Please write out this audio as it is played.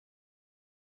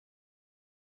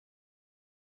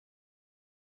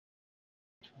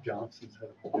Johnson's had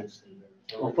a voice in there.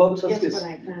 Well, folks,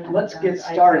 let's get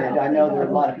started. I know there are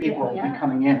a lot of people who will be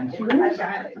coming in.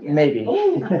 Maybe.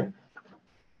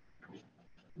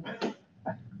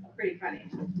 Pretty funny.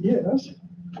 Yes.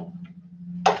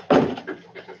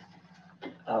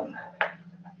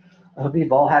 I hope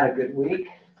you've all had a good week.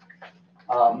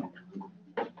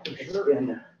 It's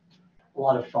been a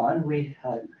lot of fun.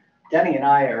 Denny and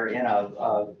I are in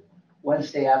a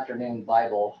Wednesday afternoon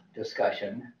Bible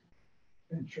discussion.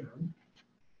 And Sharon.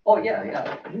 Oh,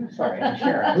 yeah. Sorry,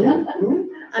 Sharon.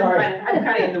 Who? Sorry. I'm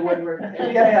kind of in the woodwork.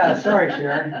 Yeah, sorry,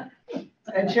 Sharon.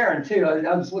 And Sharon, too.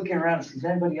 I was looking around to see if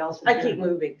anybody else. I keep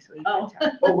moving, so you can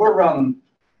tell. Well,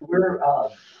 we're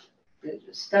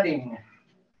studying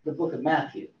the book of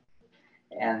Matthew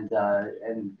and a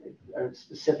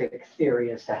specific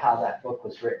theory as to how that book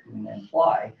was written and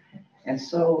why. And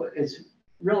so it's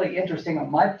really interesting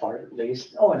on my part, at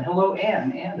least. Oh, and hello,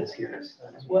 Anne. Anne is here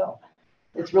as well.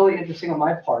 It's really interesting on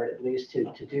my part, at least, to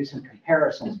do some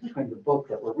comparisons between the book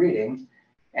that we're reading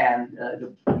and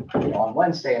on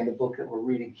Wednesday and the book that we're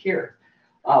reading here.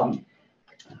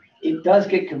 It does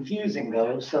get confusing,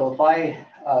 though. So if I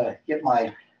get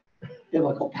my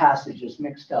biblical passages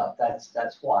mixed up,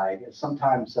 that's why.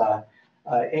 Sometimes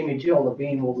Amy Jill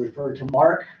Levine will refer to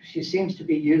Mark. She seems to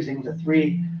be using the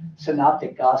three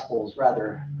synoptic gospels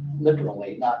rather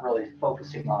literally, not really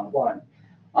focusing on one.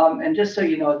 And just so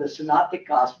you know, the synoptic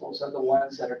gospels are the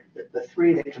ones that are the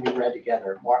three that can be read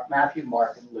together: Matthew,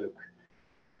 Mark, and Luke.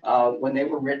 When they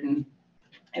were written,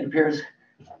 it appears.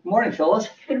 Good morning, Phyllis.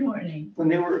 Good morning. When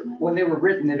they were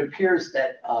written, it appears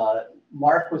that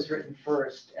Mark was written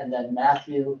first, and then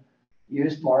Matthew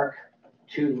used Mark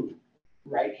to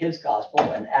write his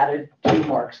gospel and added to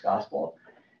Mark's gospel,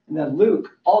 and then Luke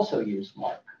also used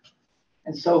Mark.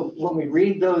 And so when we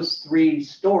read those three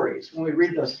stories, when we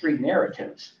read those three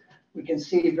narratives, we can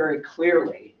see very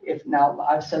clearly. Now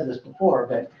I've said this before,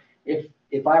 but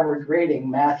if I were grading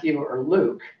Matthew or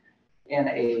Luke in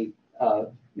a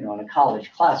in a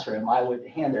college classroom, I would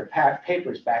hand their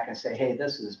papers back and say, "Hey,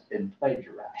 this has been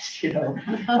plagiarized,"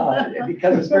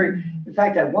 because it's very. In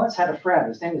fact, I once had a friend.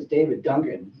 His name was David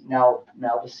Duncan, now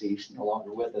deceased, no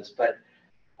longer with us, but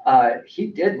he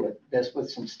did this with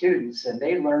some students, and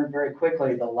they learned very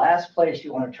quickly the last place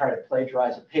you want to try to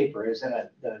plagiarize a paper is in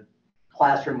the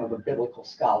classroom of a biblical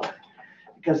scholar,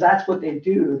 because that's what they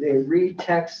do. They read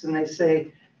texts and they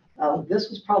say, "This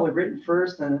was probably written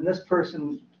first, and then this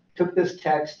person took this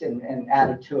text and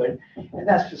added to it." And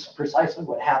that's just precisely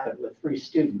what happened with three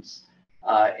students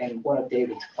in one of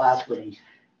David's classrooms.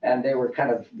 And they were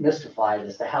kind of mystified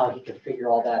as to how he could figure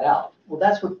all that out. Well,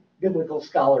 that's what biblical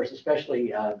scholars,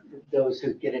 especially those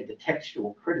who get into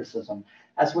textual criticism,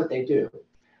 that's what they do.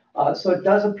 So it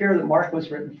does appear that Mark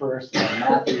was written first, and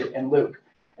Matthew and Luke.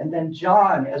 And then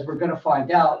John, as we're going to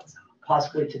find out,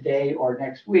 possibly today or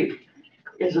next week,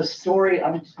 is a story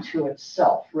unto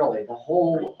itself, really. The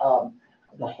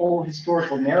whole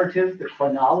historical narrative, the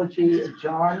chronology of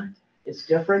John is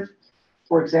different.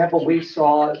 For example, we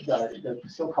saw the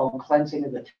so-called cleansing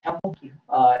of the temple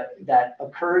that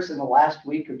occurs in the last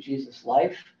week of Jesus'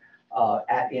 life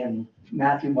in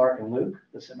Matthew, Mark, and Luke,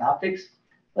 the synoptics.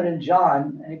 But in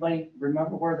John, anybody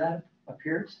remember where that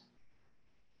appears?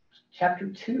 Chapter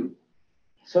 2.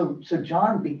 So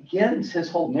John begins his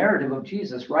whole narrative of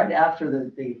Jesus right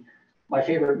after my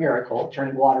favorite miracle,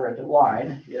 turning water into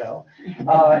wine,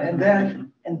 and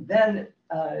then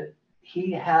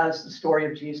he has the story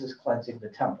of Jesus cleansing the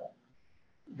temple.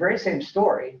 Very same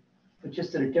story, but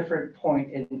just at a different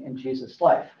point in Jesus'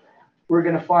 life. We're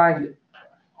going to find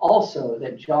also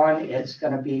that John is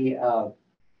going to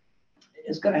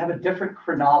have a different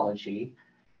chronology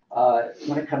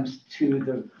when it comes to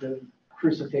the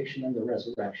crucifixion and the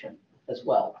resurrection as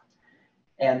well.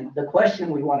 And the question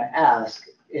we want to ask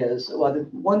is, well, the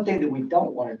one thing that we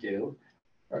don't want to do,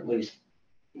 or at least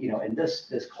in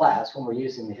this class, when we're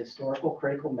using the historical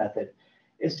critical method,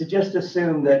 is to just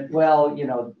assume that, well,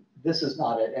 this is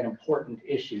not an important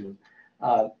issue.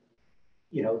 I'll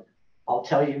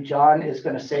tell you, John is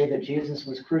going to say that Jesus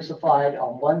was crucified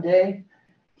on one day.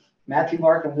 Matthew,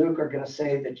 Mark, and Luke are going to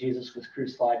say that Jesus was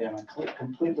crucified on a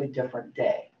completely different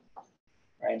day.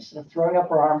 Right? Instead of throwing up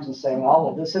our arms and saying, "Oh,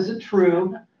 well, this isn't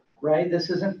true," right?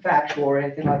 This isn't factual or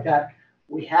anything like that.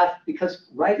 Because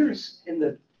writers in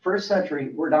the first century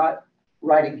were not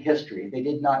writing history. They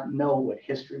did not know what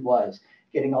history was,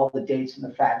 getting all the dates and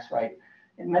the facts right.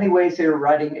 In many ways, they were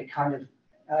writing a kind of,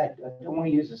 I don't want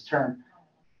to use this term,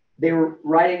 they were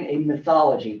writing a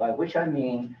mythology, by which I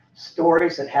mean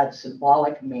stories that had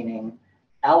symbolic meaning,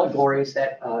 allegories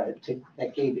that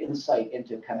gave insight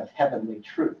into kind of heavenly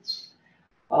truths.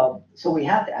 So we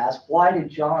have to ask, why did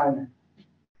John,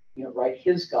 write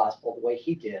his gospel the way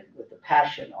he did, with the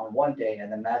passion on one day,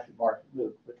 and then Matthew, Mark,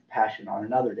 Luke with the passion on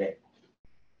another day?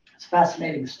 It's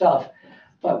fascinating stuff,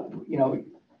 but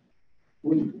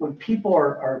when people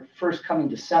are first coming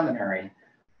to seminary,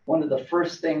 one of the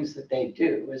first things that they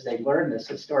do is they learn this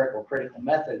historical critical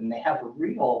method, and they have a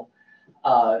real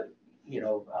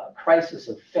crisis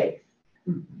of faith,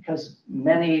 because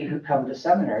many who come to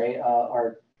seminary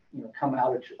are come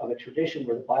out of a tradition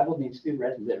where the Bible needs to be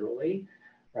read literally,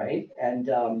 right? And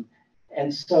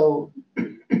so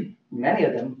many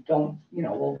of them don't,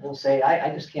 will say,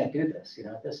 I just can't do this.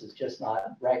 This is just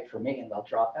not right for me, and they'll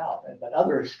drop out. But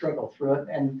others struggle through it,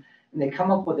 and they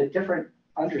come up with a different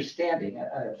understanding,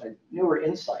 newer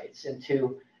insights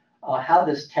into how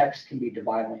this text can be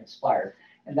divinely inspired.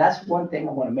 And that's one thing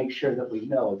I want to make sure that we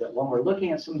know, that when we're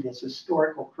looking at some of this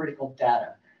historical critical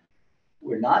data,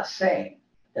 we're not saying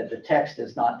that the text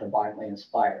is not divinely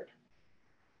inspired.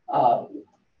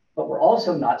 But we're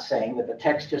also not saying that the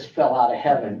text just fell out of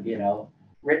heaven,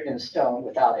 written in stone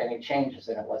without any changes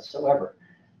in it whatsoever.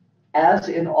 As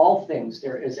in all things,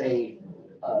 there is a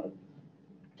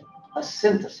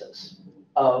synthesis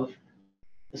of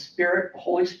the Spirit, the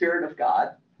Holy Spirit of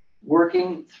God,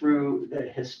 working through the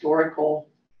historical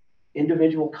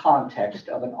individual context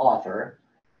of an author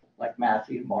like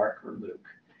Matthew, Mark, or Luke.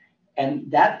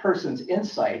 And that person's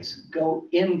insights go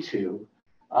into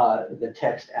the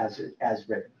text as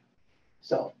written.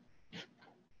 So,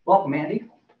 welcome, Andy.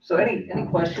 So any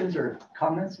questions or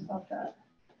comments about that?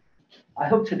 I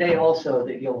hope today also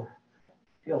that you'll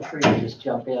feel free to just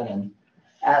jump in and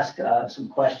ask some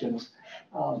questions,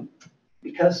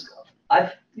 because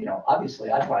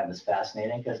obviously I find this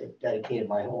fascinating because I've dedicated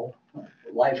my whole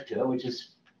life to it, which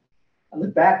is, I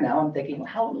look back now, I'm thinking,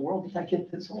 how in the world did I get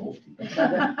this old? That's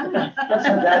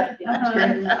not that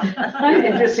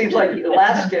it just seems like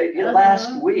last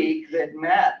week that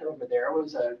Matt over there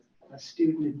was a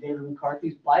student in David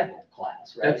McCarthy's Bible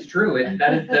class, right? That's true.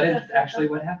 That is actually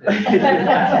what happened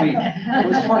last week. It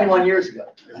was 21 years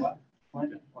ago.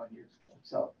 21 years ago.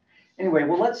 So anyway,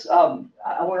 well, let's, I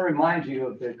want to remind you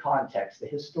of the context, the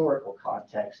historical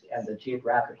context and the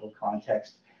geographical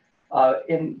context.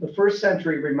 In the first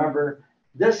century, remember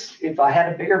this, if I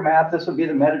had a bigger map, this would be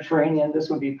the Mediterranean, this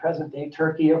would be present day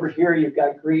Turkey. Over here, you've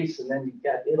got Greece, and then you've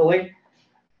got Italy.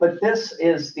 But this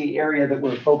is the area that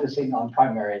we're focusing on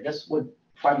primarily. This would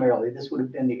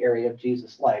have been the area of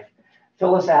Jesus' life.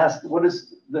 Phyllis asked, what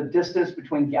is the distance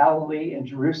between Galilee and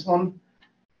Jerusalem?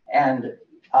 And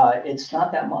it's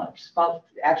not that much.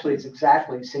 It's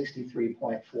exactly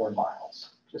 63.4 miles,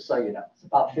 just so you know. It's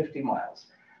about 50 miles.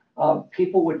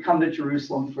 People would come to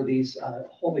Jerusalem for these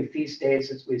holy feast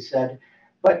days, as we said.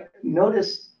 But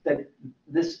notice that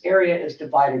this area is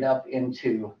divided up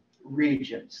into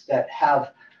regions that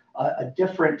have a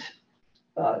different,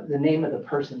 the name of the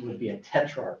person would be a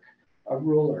tetrarch, a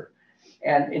ruler.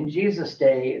 And in Jesus'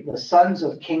 day, the sons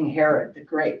of King Herod the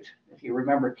Great, if you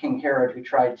remember King Herod, who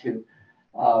tried to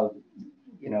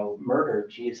murder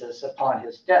Jesus upon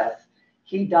his death,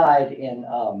 he died in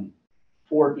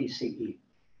 4 BCE.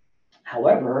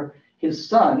 However, his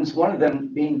sons, one of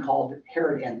them being called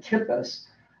Herod Antipas,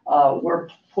 were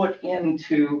put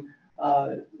into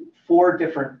 4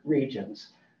 different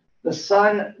regions. The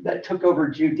son that took over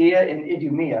Judea and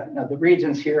Idumea, now the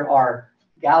regions here are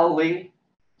Galilee,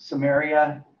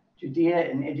 Samaria,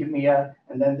 Judea and Idumea,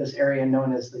 and then this area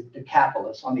known as the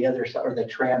Decapolis on the other side, or the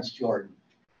Transjordan.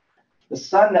 The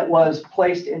son that was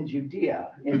placed in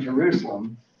Judea, in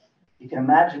Jerusalem, you can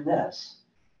imagine this.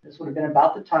 This would have been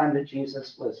about the time that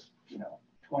Jesus was,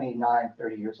 29,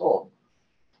 30 years old.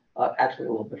 Actually, a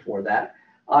little before that.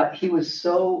 He was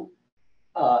so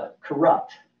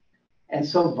corrupt and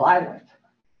so violent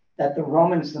that the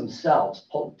Romans themselves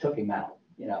took him out.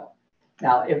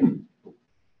 Now, if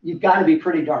you've got to be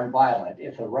pretty darn violent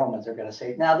if the Romans are going to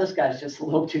say, now this guy's just a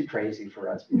little too crazy for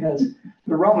us, because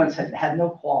the Romans had no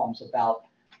qualms about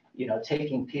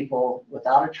taking people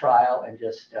without a trial and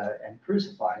just and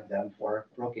crucifying them for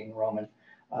breaking Roman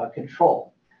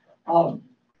control.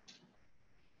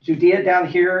 Judea down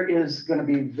here is going to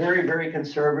be very, very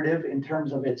conservative in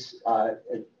terms of its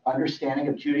understanding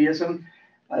of Judaism.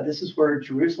 This is where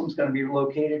Jerusalem's going to be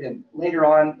located, and later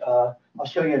on, I'll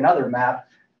show you another map.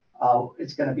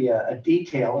 It's going to be a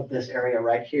detail of this area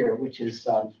right here, which is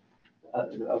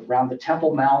around the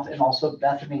Temple Mount and also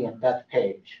Bethany and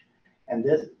Bethpage. And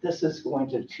this is going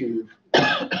to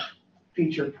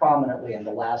feature prominently in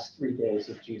the last 3 days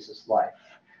of Jesus' life.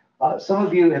 Some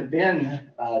of you have been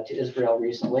to Israel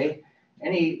recently.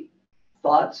 Any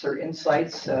thoughts or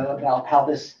insights about how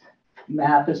this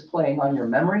map is playing on your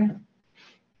memory?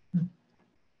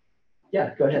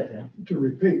 Yeah, go ahead, Dan. To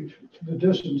repeat, the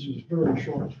distance is very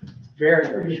short. Very,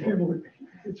 very Because short. people,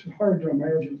 it's hard to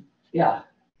imagine. Yeah.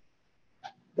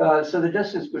 So the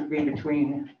distance would be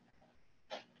between,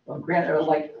 well,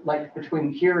 like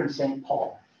between here and St.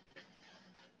 Paul,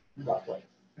 roughly.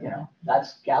 You know,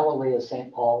 that's Galilee is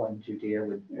St. Paul, and Judea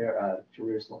would,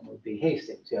 Jerusalem would be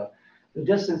Hastings. You know, the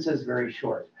distance is very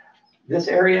short. This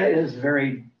area is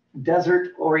very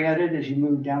desert oriented as you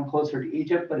move down closer to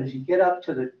Egypt, but as you get up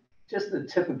to just the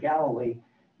tip of Galilee,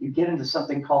 you get into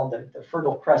something called the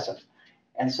Fertile Crescent.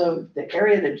 And so the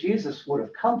area that Jesus would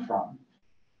have come from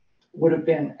would have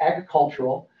been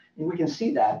agricultural. And we can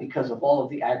see that because of all of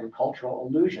the agricultural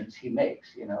allusions he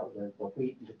makes, you know, the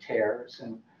wheat and the tares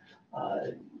and,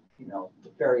 you know,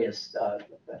 the various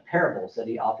parables that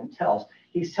he often tells.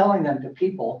 He's telling them to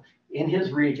people in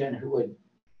his region who would,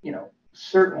 you know,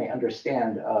 certainly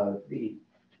understand the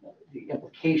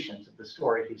implications of the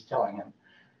story he's telling him.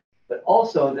 But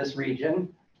also this region,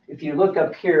 if you look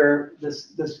up here,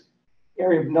 this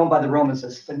area known by the Romans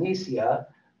as Phoenicia,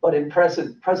 but in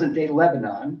present day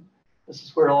Lebanon, this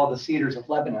is where all the cedars of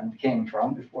Lebanon came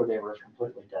from before they were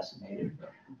completely decimated.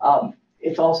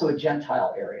 It's also a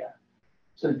Gentile area.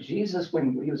 So Jesus,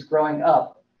 when he was growing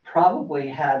up, probably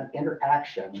had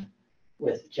interaction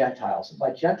with Gentiles. And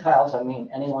by Gentiles, I mean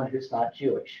anyone who's not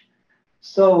Jewish.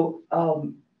 So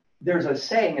there's a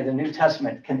saying in the New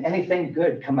Testament, can anything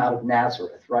good come out of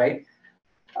Nazareth, right?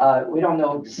 We don't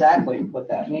know exactly what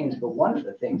that means, but one of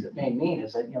the things it may mean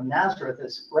is that, you know, Nazareth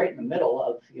is right in the middle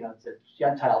of, you know, the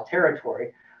Gentile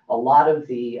territory. A lot of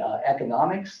the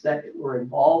economics that were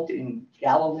involved in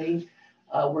Galilee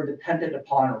were dependent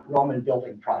upon Roman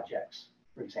building projects,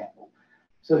 for example.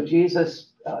 So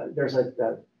Jesus, there's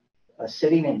a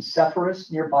city named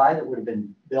Sepphoris nearby that would have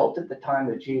been built at the time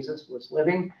that Jesus was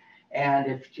living.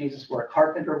 And if Jesus were a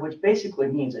carpenter, which basically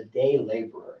means a day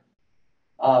laborer,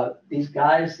 these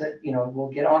guys that, you know, will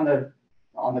get on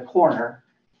the corner,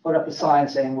 put up a sign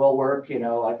saying, we'll work, you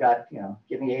know, I've got, you know,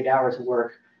 give me 8 hours of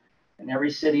work. In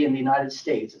every city in the United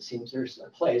States, it seems there's a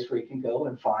place where you can go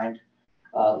and find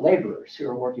laborers who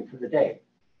are working for the day.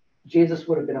 Jesus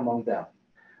would have been among them.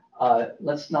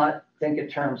 Let's not think in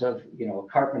terms of, you know,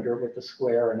 a carpenter with a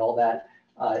square and all that.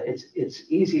 It's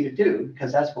easy to do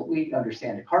because that's what we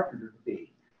understand a carpenter to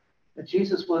be. But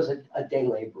Jesus was a day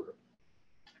laborer,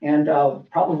 and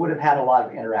probably would have had a lot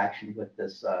of interaction with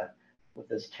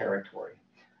this territory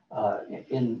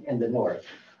in the north.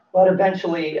 But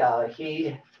eventually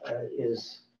he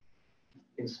is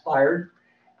inspired,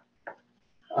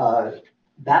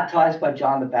 baptized by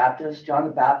John the Baptist. John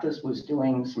the Baptist was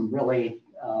doing some really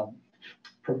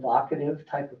provocative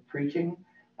type of preaching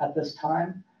at this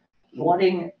time,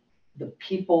 wanting the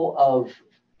people of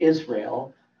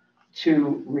Israel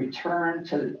to return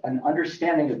to an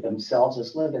understanding of themselves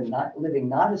as living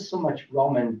not as so much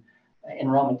in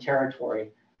Roman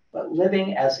territory, but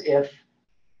living as if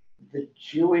the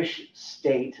Jewish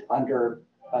state under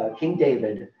King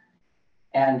David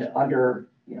and under,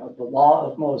 you know, the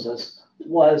law of Moses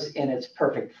was in its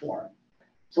perfect form.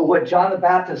 So what John the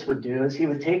Baptist would do is he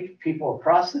would take people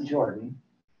across the Jordan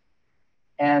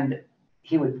and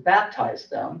he would baptize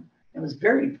them. It was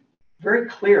very, very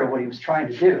clear what he was trying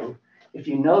to do. If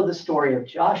you know the story of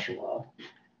Joshua,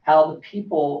 how the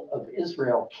people of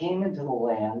Israel came into the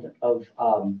land of,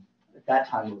 at that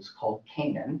time it was called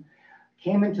Canaan,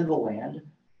 came into the land,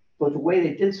 but the way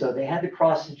they did so, they had to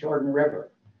cross the Jordan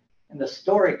River. And the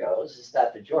story goes is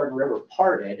that the Jordan River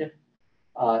parted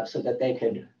so that they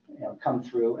could, you know, come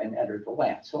through and enter the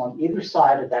land. So on either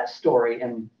side of that story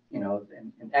in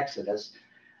Exodus,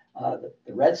 the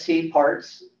Red Sea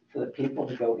parts for the people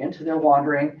to go into their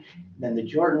wandering, then the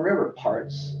Jordan River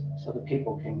parts so the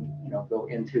people can, you know, go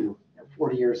into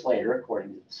 40 years later,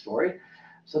 according to the story,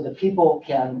 so the people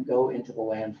can go into the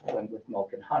land flowing with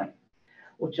milk and honey.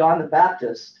 Well, John the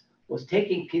Baptist was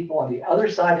taking people on the other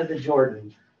side of the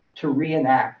Jordan to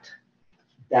reenact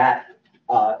that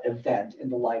event in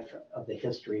the life of the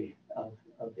history of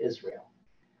Israel.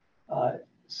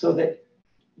 So that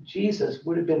Jesus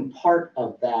would have been part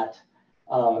of that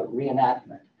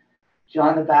reenactment.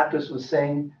 John the Baptist was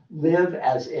saying, live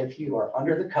as if you are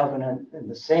under the covenant in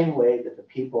the same way that the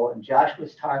people in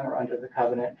Joshua's time were under the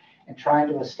covenant, and trying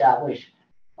to establish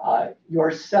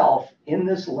yourself in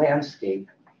this landscape,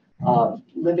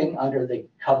 living under the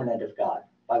covenant of God,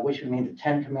 by which we mean the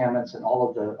 10 Commandments and all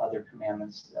of the other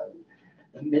commandments,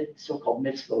 the so-called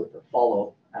mitzvot that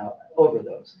follow over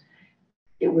those.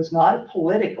 It was not a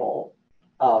political,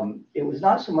 it was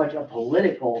not so much a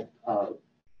political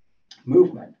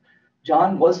movement.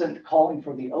 John wasn't calling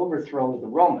for the overthrow of the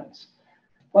Romans,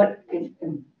 but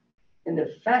in in a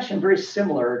fashion very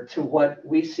similar to what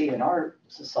we see in our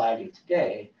society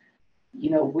today,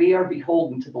 we are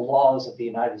beholden to the laws of the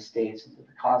United States and to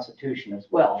the Constitution as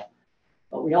well.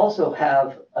 But we also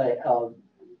have a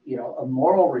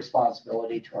moral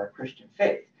responsibility to our Christian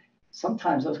faith.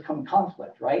 Sometimes those come in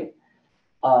conflict, right?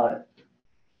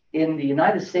 In the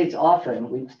United States, often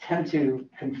we tend to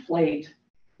conflate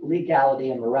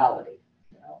legality and morality.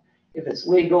 If it's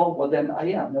legal, well then,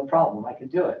 yeah, no problem, I can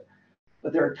do it.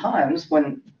 But there are times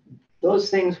when those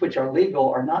things which are legal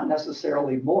are not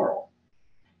necessarily moral.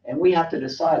 And we have to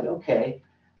decide, okay,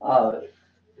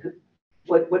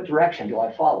 what direction do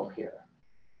I follow here?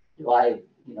 Do I,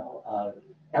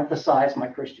 emphasize my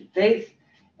Christian faith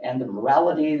and the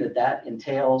morality that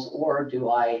entails, or do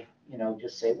I,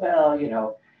 just say, well,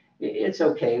 it's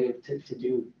okay to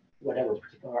do whatever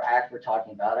particular act we're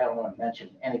talking about. I don't want to mention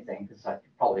anything because I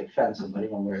could probably offend somebody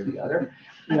one way or the other,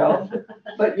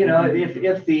 But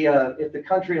if the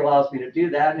country allows me to do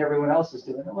that and everyone else is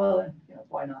doing it, well, then,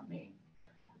 why not me?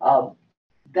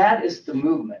 That is the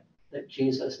movement that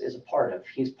Jesus is a part of.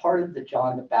 He's part of the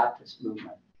John the Baptist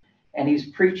movement, and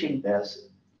he's preaching this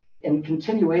in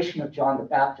continuation of John the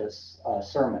Baptist's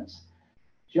sermons.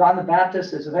 John the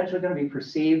Baptist is eventually going to be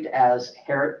perceived as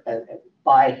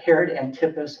by Herod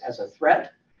Antipas as a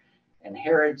threat, and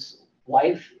Herod's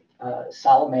wife,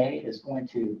 Salome, is going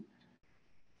to,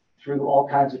 through all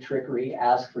kinds of trickery,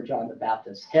 ask for John the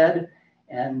Baptist's head,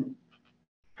 and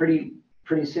pretty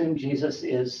soon Jesus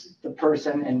is the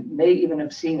person, and may even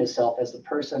have seen himself as the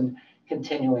person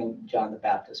continuing John the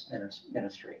Baptist's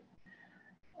ministry.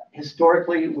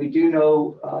 Historically, we do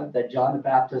know that John the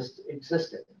Baptist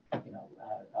existed. A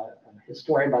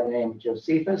historian by the name of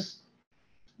Josephus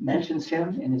mentions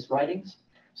him in his writings.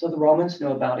 So the Romans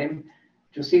know about him.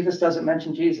 Josephus doesn't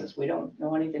mention Jesus. We don't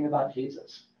know anything about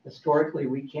Jesus. Historically,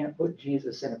 we can't put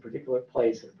Jesus in a particular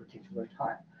place at a particular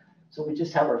time. So we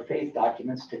just have our faith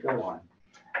documents to go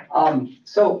on.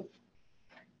 So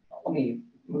let me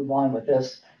move on with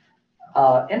this.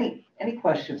 Any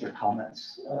questions or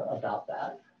comments about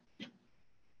that?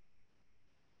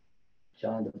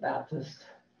 John the Baptist.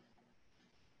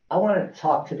 I want to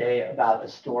talk today about a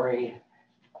story.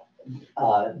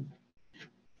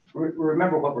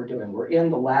 Remember what we're doing. We're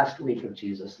in the last week of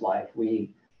Jesus' life.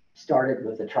 We started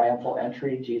with the triumphal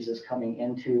entry, Jesus coming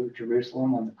into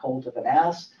Jerusalem on the colt of an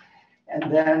ass, and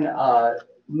then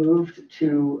moved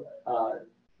to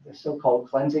the so-called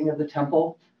cleansing of the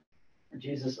temple.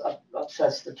 Jesus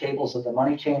upsets the tables of the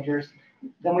money changers.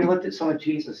 Then we looked at some of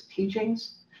Jesus'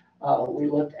 teachings. We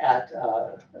looked at,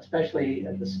 especially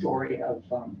the story of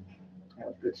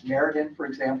Good Samaritan, for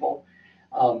example.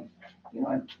 And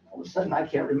all of a sudden I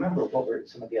can't remember what were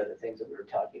some of the other things that we were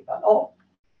talking about. Oh,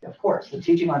 of course, the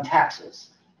teaching on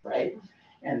taxes, right?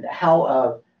 And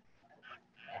how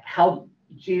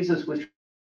Jesus was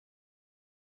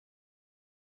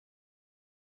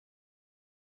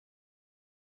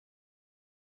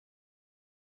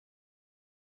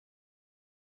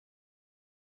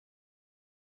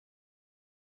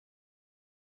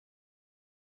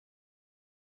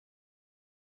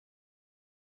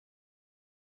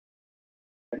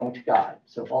going to God.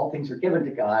 So if all things are given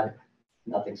to God,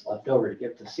 nothing's left over to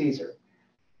give to Caesar.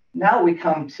 Now we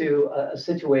come to a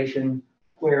situation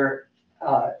where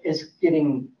it's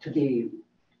getting to be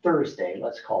Thursday,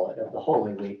 let's call it, of the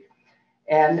Holy Week.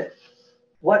 And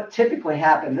what typically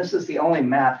happened, this is the only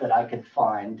map that I could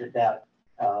find that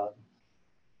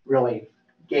really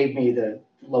gave me the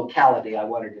locality I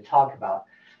wanted to talk about.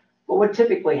 But what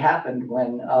typically happened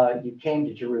when you came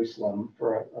to Jerusalem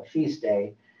for a feast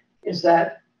day is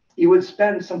that you would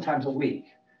spend sometimes a week.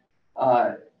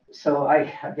 So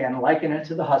I, again, liken it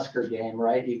to the Husker game,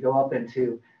 right? You go up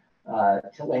into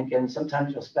to Lincoln.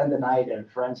 Sometimes you'll spend the night at a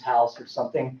friend's house or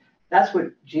something. That's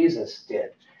what Jesus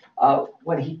did.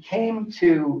 When he came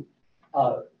to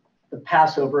the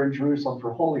Passover in Jerusalem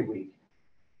for Holy Week,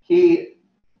 he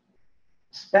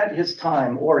spent his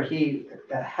time, or he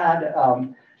had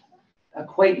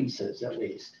acquaintances at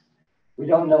least. We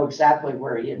don't know exactly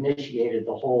where he initiated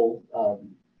the whole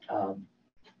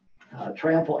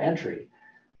triumphal entry,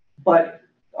 but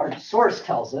our source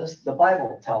tells us, the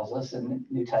Bible tells us in the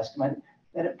New Testament,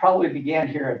 that it probably began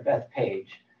here at Bethpage.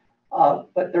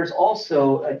 But there's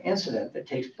also an incident that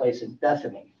takes place in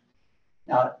Bethany.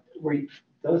 Now,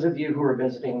 those of you who are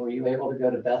visiting, were you able to go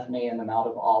to Bethany and the Mount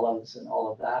of Olives and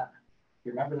all of that?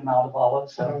 You remember the Mount of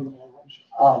Olives?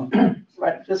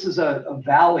 Right, this is a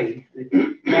valley.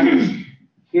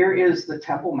 Here is the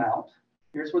Temple Mount.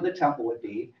 Here's where the temple would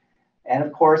be. And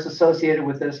of course, associated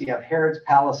with this, you have Herod's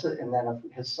palace and then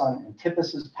his son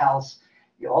Antipas's palace.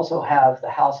 You also have the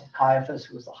house of Caiaphas,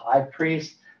 who was the high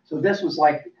priest. So this was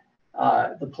like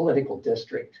the political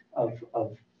district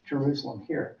of Jerusalem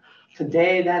here.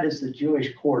 Today, that is the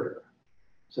Jewish quarter.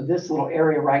 So this little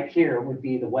area right here would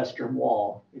be the Western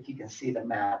Wall, if you can see the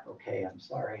map. Okay, I'm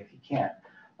sorry if you can't.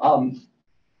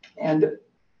 And,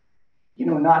 you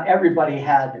know, not everybody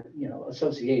had, you know,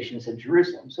 associations in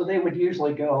Jerusalem. So they would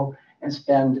usually go and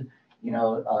spend, you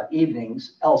know,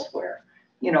 evenings elsewhere,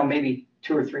 you know, maybe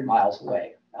 2 or 3 miles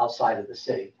away outside of the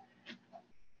city.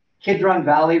 Kidron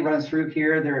Valley runs through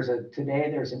here. Today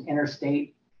there's an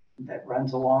interstate that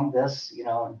runs along this, you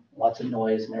know, and lots of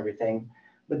noise and everything.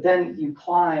 But then you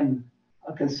climb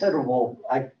a considerable,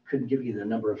 I couldn't give you the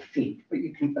number of feet, but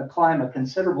you can climb a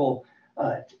considerable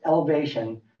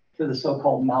elevation to the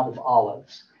so-called Mount of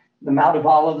Olives. The Mount of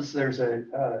Olives, there's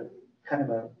a kind of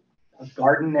a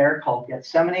garden there called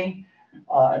Gethsemane.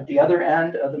 At the other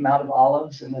end of the Mount of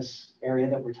Olives, in this area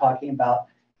that we're talking about,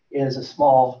 is a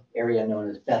small area known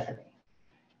as Bethany.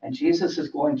 And Jesus is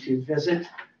going to visit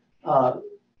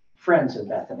friends in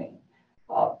Bethany.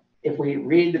 If we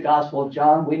read the Gospel of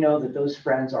John, we know that those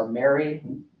friends are Mary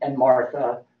and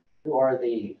Martha, who are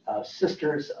the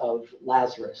sisters of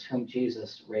Lazarus, whom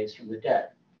Jesus raised from the dead.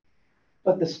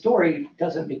 But the story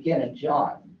doesn't begin in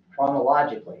John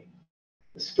chronologically.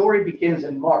 The story begins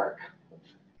in Mark.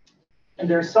 And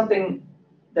there's something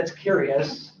that's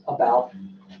curious about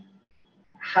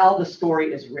how the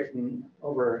story is written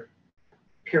over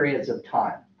periods of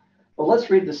time. But let's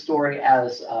read the story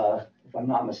as, if I'm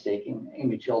not mistaken,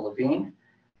 Amy Jill Levine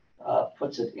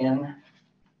puts it in.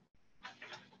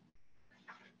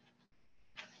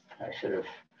 I should have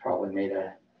probably made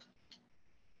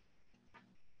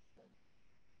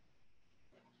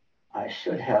I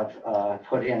should have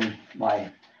put in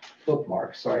my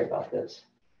bookmark. Sorry about this.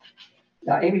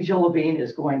 Now, Amy Jill Levine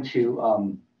is going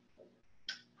to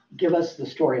give us the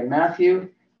story in Matthew.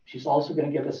 She's also going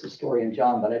to give us the story in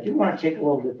John, but I do want to take a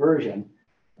little diversion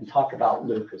and talk about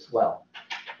Luke as well.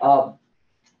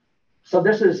 So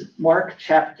this is Mark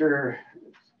chapter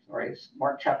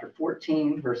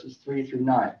 14, verses 3 through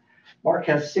 9. Mark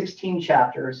has 16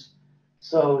 chapters,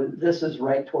 so this is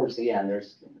right towards the end.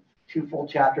 There's 2 full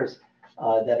chapters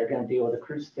that are going to deal with the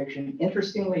crucifixion.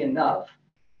 Interestingly enough,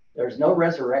 there's no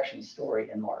resurrection story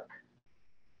in Mark.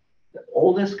 The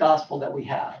oldest gospel that we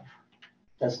have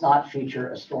does not feature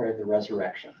a story of the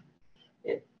resurrection.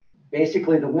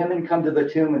 Basically, the women come to the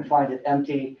tomb and find it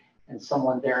empty, and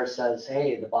someone there says,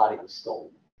 hey, the body was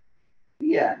stolen.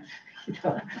 The end.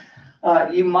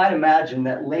 You might imagine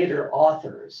that later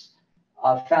authors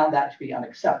found that to be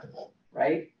unacceptable,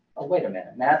 right? Oh, wait a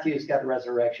minute. Matthew's got a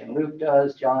resurrection. Luke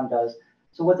does. John does.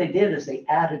 So what they did is they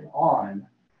added on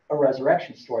a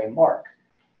resurrection story in Mark.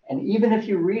 And even if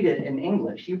you read it in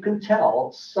English, you can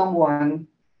tell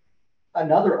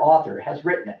another author has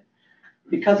written it,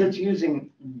 because it's using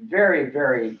very,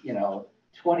 very, you know,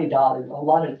 $20, a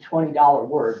lot of $20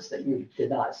 words that you did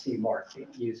not see Mark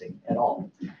using at all.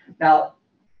 Now,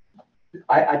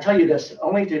 I tell you this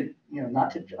only to, you know,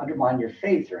 not to undermine your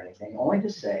faith or anything, only to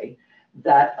say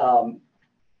that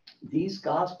these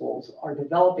gospels are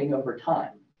developing over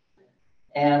time.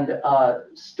 And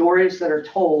stories that are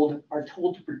told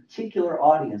to particular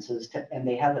audiences, and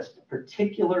they have a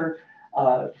particular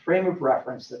frame of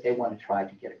reference that they want to try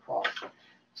to get across.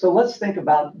 So let's think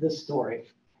about this story.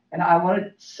 And I want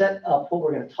to set up what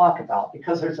we're going to talk about,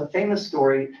 because there's a famous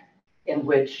story in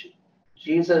which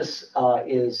Jesus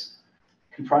is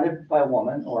confronted by a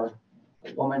woman, or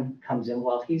a woman comes in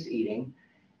while he's eating,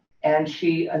 and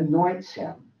she anoints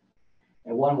him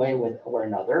in one way or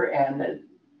another. And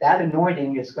that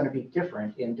anointing is going to be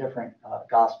different in different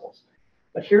gospels.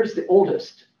 But here's the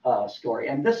oldest story.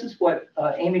 And this is what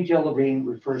Amy Jill Levine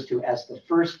refers to as the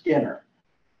first dinner.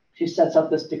 She sets up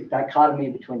this dichotomy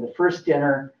between the first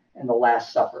dinner and the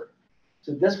Last Supper.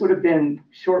 So this would have been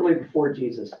shortly before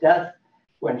Jesus' death,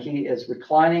 when he is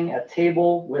reclining at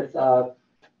table with,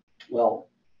 well,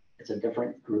 it's a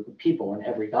different group of people in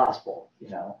every gospel, you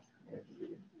know.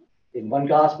 In one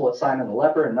gospel, it's Simon the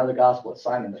leper. In another gospel, it's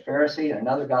Simon the Pharisee. In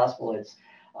another gospel, it's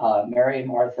Mary,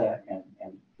 Martha,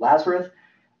 and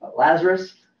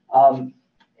Lazarus.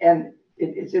 And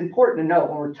it's important to note,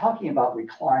 when we're talking about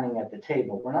reclining at the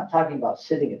table, we're not talking about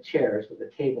sitting at chairs with a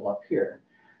table up here.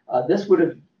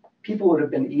 People would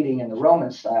have been eating in the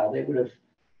Roman style. They would have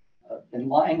been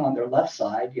lying on their left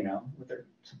side, you know,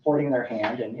 supporting their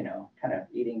hand and, you know, kind of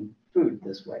eating food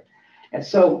this way. And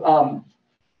so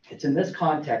it's in this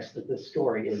context that this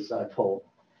story is told.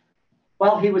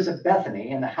 While he was at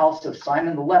Bethany in the house of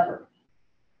Simon the leper,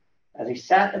 as he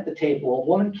sat at the table, a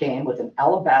woman came with an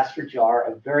alabaster jar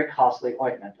of very costly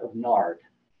ointment of nard.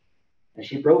 And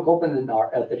she broke open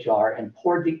the jar and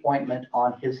poured the ointment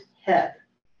on his head.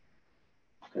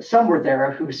 Some were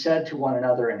there who said to one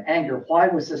another in anger, why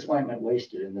was this ointment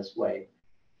wasted in this way?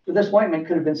 For this ointment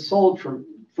could have been sold for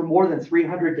more than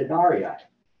 300 denarii,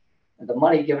 and the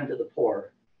money given to the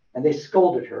poor. And they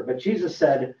scolded her. But Jesus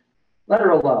said, let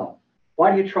her alone.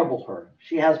 Why do you trouble her?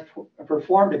 She has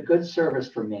performed a good service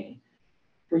for me.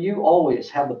 For you always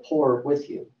have the poor with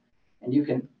you, and you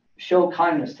can show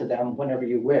kindness to them whenever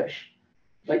you wish,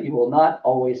 but you will not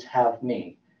always have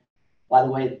me. By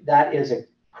the way, that is a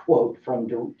quote from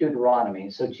Deuteronomy.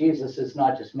 So Jesus is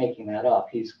not just making that up.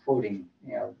 He's quoting,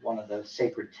 one of the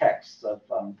sacred texts of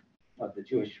the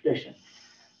Jewish tradition.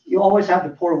 You always have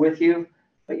the poor with you,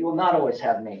 but you will not always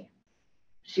have me.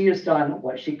 She has done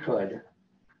what she could.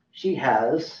 She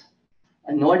has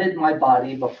anointed my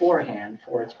body beforehand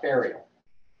for its burial.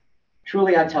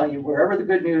 Truly, I tell you, wherever the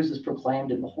good news is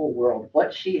proclaimed in the whole world,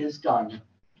 what she has done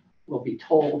will be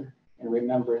told in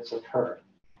remembrance of her.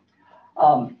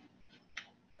 I'm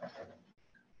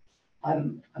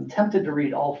tempted to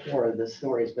read all four of the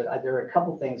stories, but there are a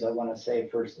couple things I want to say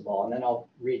first of all, and then I'll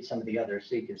read some of the others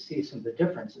so you can see some of the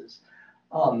differences.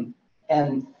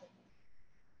 And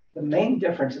the main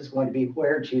difference is going to be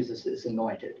where Jesus is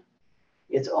anointed.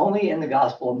 It's only in the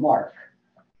Gospel of Mark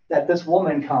that this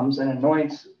woman comes and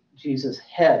anoints Jesus'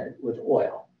 head with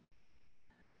oil.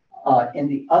 In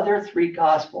the other three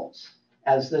Gospels,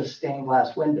 as this stained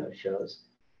glass window shows,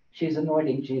 she's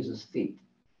anointing Jesus' feet.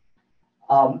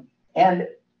 And,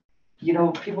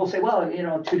 people say, well,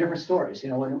 two different stories.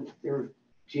 When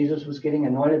Jesus was getting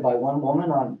anointed by one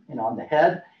woman on the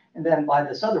head, and then by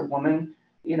this other woman,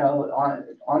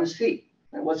 on his feet.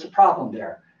 And what's the problem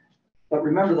there? But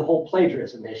remember the whole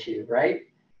plagiarism issue, right?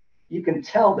 You can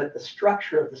tell that the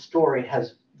structure of the story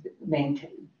has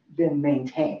been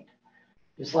maintained.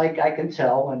 Just like I can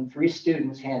tell when three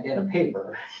students hand in a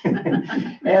paper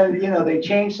and, they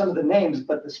change some of the names,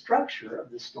 but the structure of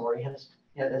the story has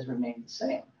remained the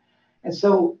same. And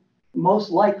so most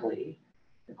likely,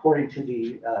 according to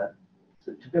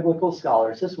to biblical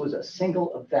scholars, this was a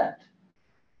single event.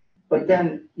 But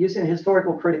then using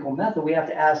historical critical method, we have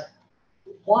to ask,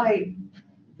 why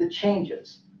the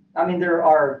changes? I mean, there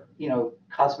are,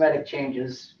 cosmetic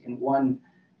changes. In one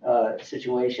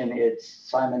situation, it's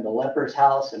Simon the leper's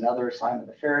house, another Simon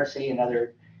the Pharisee,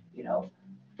 another,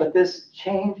 but this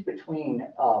change between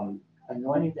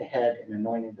anointing the head and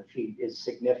anointing the feet is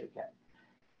significant.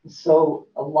 So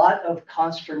a lot of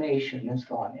consternation has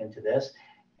gone into this.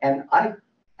 And I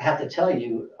have to tell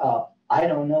you, I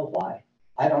don't know why.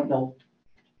 I don't know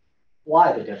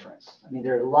why the difference. I mean,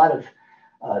 there are a lot of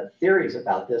theories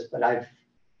about this, but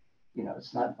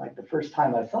it's not like the first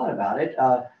time I've thought about it,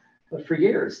 but for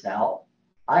years now,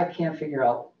 I can't figure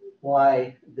out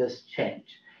why this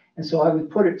changed. And so I would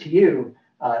put it to you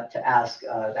to ask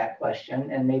that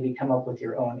question and maybe come up with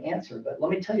your own answer. But let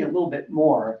me tell you a little bit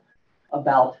more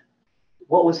about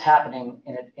what was happening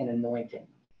in anointing.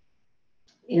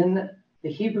 In the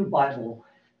Hebrew Bible,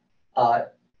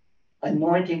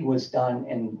 anointing was done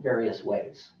in various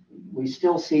ways. We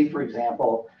still see, for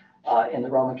example, in the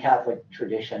Roman Catholic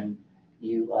tradition,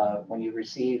 when you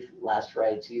receive last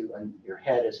rites, your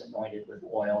head is anointed with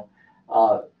oil.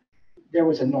 There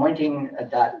was anointing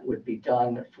that would be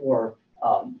done for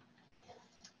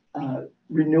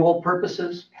renewal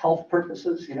purposes, health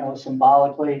purposes,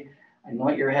 symbolically,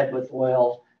 anoint your head with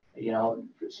oil,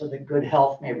 so that good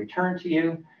health may return to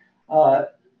you.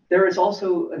 There is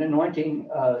also an anointing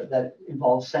that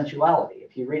involves sensuality.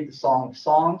 If you read the Song of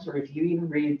Songs, or if you even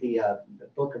read the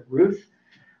book of Ruth,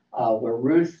 where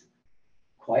Ruth,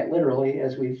 quite literally,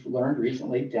 as we've learned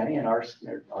recently, Denny, in our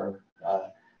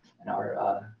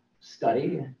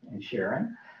study and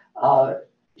Sharon,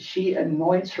 she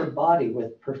anoints her body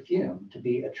with perfume to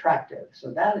be attractive.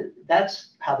 So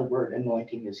that's how the word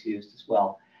anointing is used as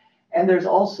well. And there's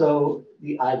also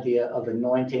the idea of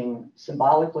anointing,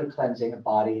 symbolically cleansing a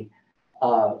body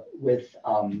with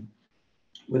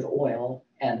oil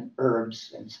and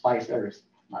herbs and spice, or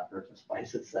not herbs and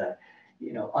spices,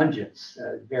 unguents,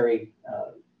 very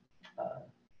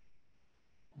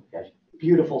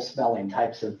beautiful smelling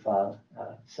types of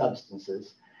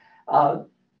substances.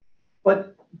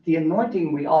 But the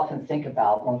anointing we often think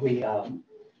about when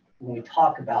we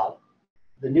talk about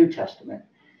the New Testament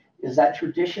is that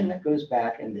tradition that goes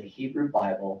back in the Hebrew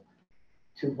Bible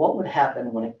to what would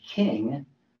happen when a king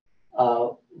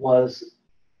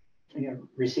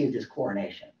received his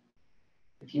coronation.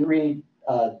 If you read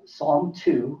Psalm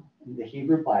 2 in the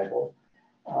Hebrew Bible,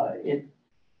 it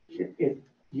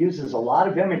uses a lot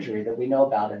of imagery that we know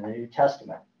about in the New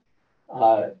Testament.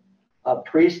 a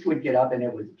priest would get up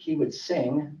and he would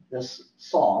sing this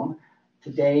psalm.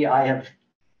 Today I have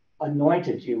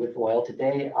anointed you with oil.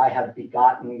 Today I have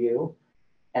begotten you,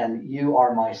 and you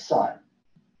are my son.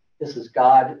 This is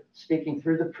God speaking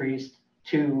through the priest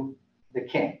to the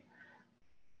king.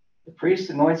 The priest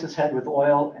anoints his head with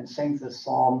oil and sings this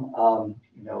psalm,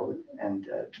 and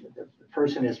the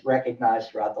person is recognized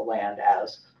throughout the land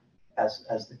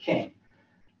as the king.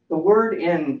 The word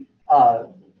in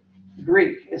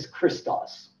Greek is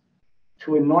Christos.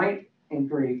 To anoint in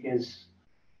Greek is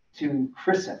to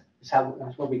christen.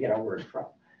 That's where we get our word from.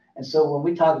 And so when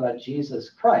we talk about Jesus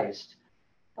Christ,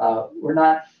 we're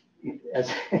not,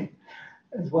 as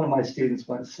one of my students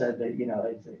once said, that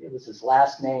it was his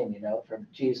last name, from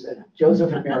Jesus,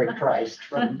 Joseph and Mary Christ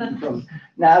from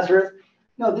Nazareth.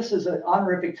 No, this is an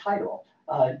honorific title.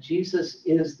 Jesus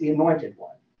is the anointed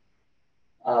one,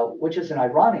 which is an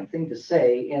ironic thing to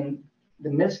say in the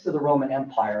midst of the Roman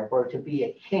Empire, where to be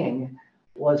a king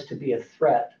was to be a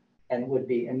threat and would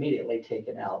be immediately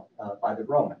taken out by the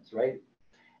Romans, right?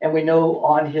 And we know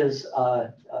on his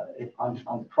on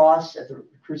the cross at the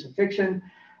crucifixion,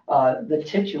 the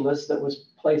titulus that was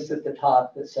placed at the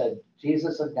top that said,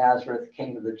 Jesus of Nazareth,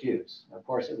 King of the Jews. Of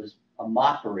course, it was a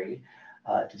mockery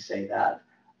to say that,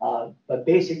 but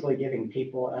basically giving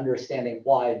people an understanding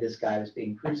why this guy was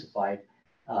being crucified.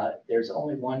 There's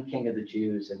only one King of the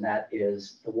Jews, and that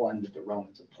is the one that the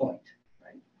Romans appoint.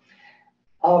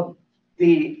 Right?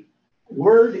 The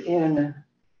word in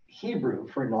Hebrew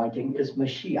for anointing is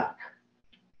Mashiach.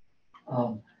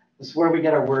 This is where we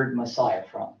get our word Messiah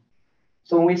from.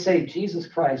 So when we say Jesus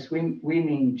Christ, we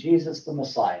mean Jesus the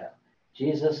Messiah,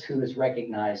 Jesus who is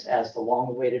recognized as the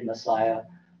long-awaited Messiah,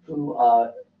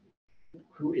 who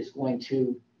is going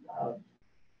to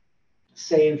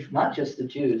save not just the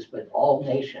Jews, but all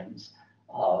nations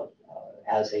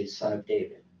as a son of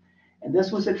David. And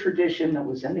this was a tradition that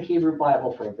was in the Hebrew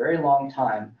Bible for a very long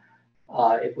time.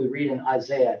 If we read in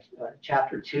Isaiah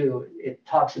chapter 2, it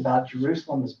talks about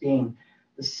Jerusalem as being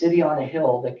the city on a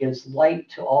hill that gives light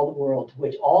to all the world, to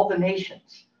which all the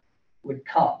nations would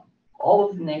come, all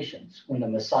of the nations, when the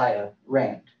Messiah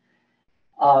reigned.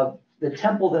 The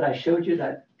temple that I showed you,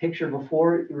 that picture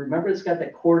before, you remember it's got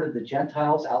that court of the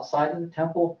Gentiles outside of the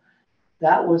temple?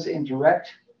 That was in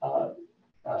direct,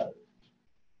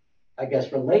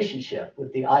 relationship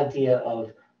with the idea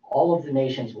of all of the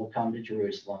nations will come to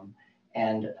Jerusalem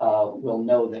and will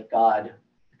know that God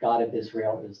of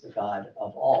Israel is the God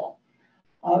of all.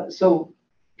 So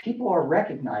people are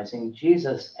recognizing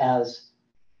Jesus as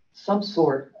some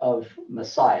sort of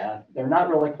Messiah. They're not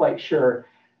really quite sure.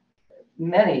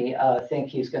 Many think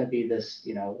he's going to be this,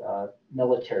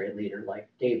 military leader like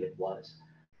David was.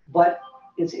 But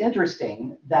it's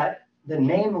interesting that the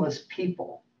nameless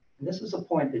people, and this is a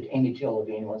point that Amy Jill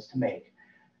Levine wants to make,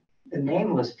 the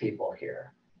nameless people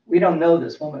here, we don't know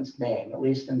this woman's name, at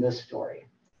least in this story.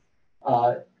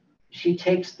 She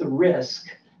takes the risk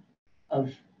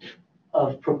of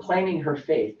proclaiming her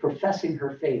faith, professing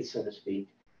her faith, so to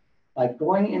speak, by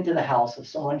going into the house of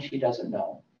someone she doesn't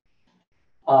know,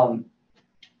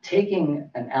 taking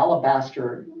an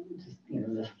alabaster,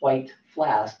 this white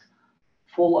flask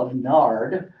full of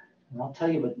nard, and I'll tell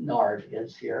you what nard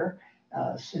is here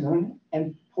soon,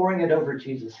 and pouring it over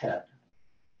Jesus' head.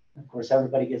 Of course,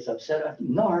 everybody gets upset.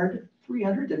 Nard,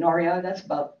 300 denarii, that's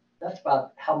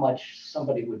about how much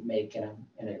somebody would make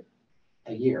in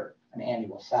a year, an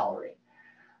annual salary.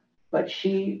 But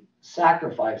she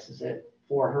sacrifices it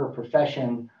for her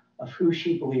profession of who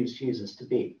she believes Jesus to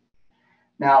be.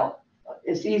 Now,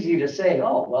 it's easy to say,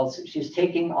 oh, well, she's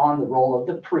taking on the role of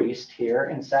the priest here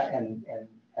and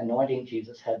anointing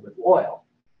Jesus' head with oil.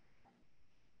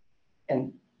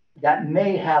 And that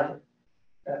may have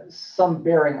some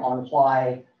bearing on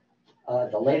why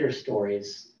the later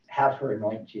stories have her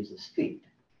anoint Jesus' feet,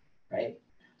 right?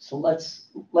 So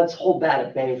let's hold that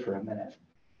at bay for a minute.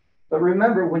 But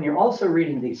remember, when you're also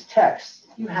reading these texts,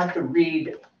 you have to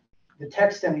read the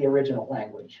text in the original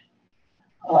language.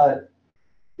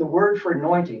 The word for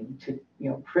anointing,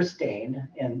 Christane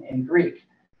in Greek,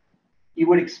 you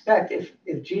would expect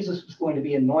if Jesus was going to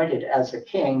be anointed as a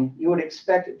king, you would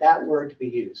expect that word to be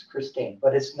used, Christane,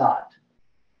 but it's not.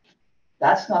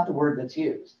 That's not the word that's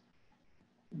used.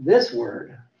 This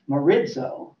word,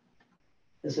 marizo,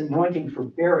 is anointing for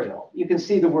burial. You can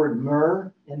see the word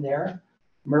myrrh in there.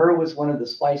 Myrrh was one of the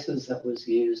spices that was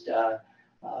used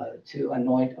to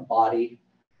anoint a body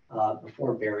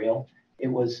before burial. It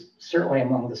was certainly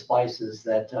among the spices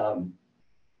that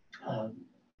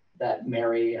that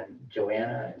Mary and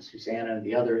Joanna and Susanna and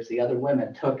the other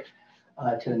women took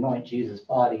to anoint Jesus'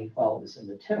 body while it was in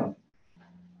the tomb.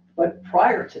 But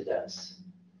prior to this,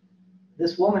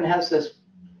 this woman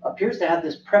appears to have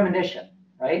this premonition,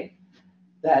 right?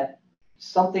 That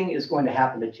something is going to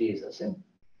happen to Jesus. And,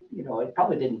 it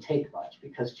probably didn't take much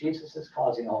because Jesus is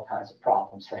causing all kinds of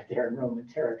problems right there in Roman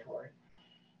territory.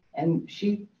 And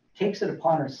she takes it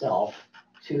upon herself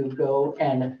to go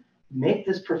and make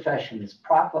this profession, this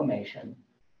proclamation,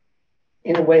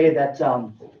 in a way that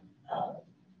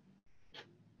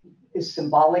is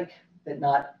symbolic, that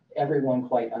not everyone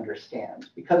quite understands.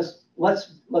 Because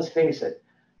let's face it,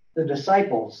 the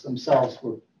disciples themselves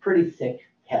were pretty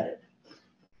thick-headed.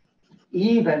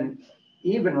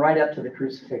 Even right up to the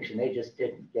crucifixion, they just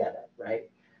didn't get it, right?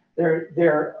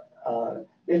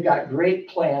 They've got great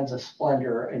plans of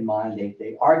splendor in mind.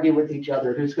 They argue with each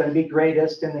other who's going to be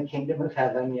greatest in the kingdom of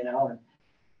heaven, and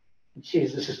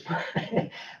Jesus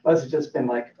must have just been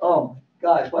like, oh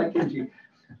gosh, why couldn't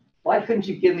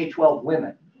you give me 12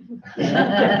 women?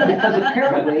 Because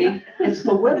apparently it's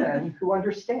the women who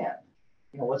understand,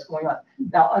 what's going on.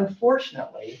 Now,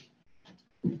 unfortunately,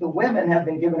 the women have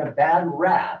been given a bad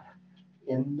rap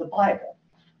in the Bible.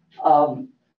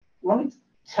 Let me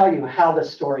tell you how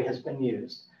this story has been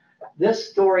used. This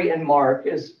story in Mark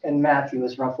and Matthew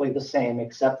is roughly the same,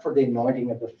 except for the anointing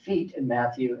of the feet in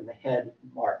Matthew and the head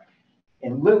in Mark.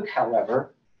 In Luke,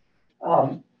 however,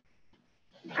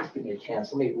 just give me a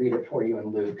chance. Let me read it for you in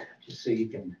Luke, just so you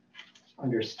can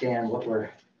understand what we're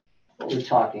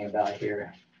talking about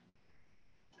here.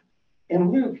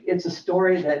 In Luke, it's a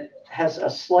story that has a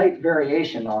slight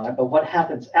variation on it, but what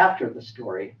happens after the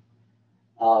story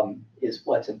is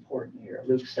what's important here.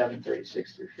 Luke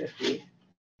 7:36 through 50.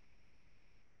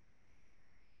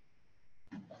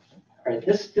 All right,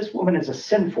 this woman is a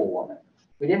sinful woman.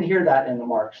 We didn't hear that in the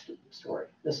Mark story.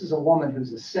 This is a woman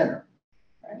who's a sinner.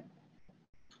 Right?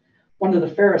 One of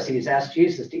the Pharisees asked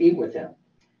Jesus to eat with him.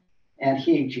 And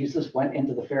Jesus went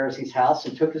into the Pharisee's house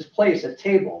and took his place at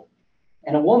table.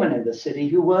 And a woman in the city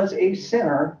who was a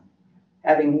sinner,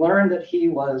 having learned that he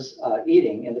was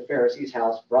eating in the Pharisee's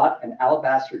house, brought an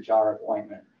alabaster jar of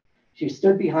ointment. She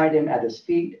stood behind him at his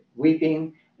feet,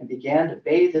 weeping, and began to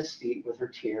bathe his feet with her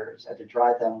tears and to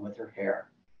dry them with her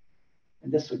hair.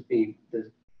 And this would be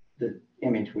the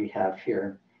image we have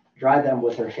here. Dry them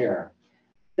with her hair.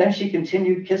 Then she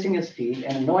continued kissing his feet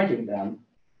and anointing them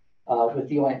with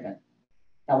the ointment.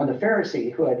 Now, when the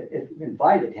Pharisee who had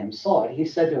invited him saw it, he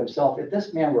said to himself, if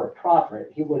this man were a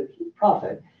prophet, he would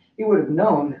have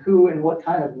known who and what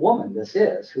kind of woman this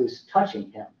is who's touching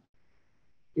him.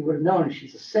 He would have known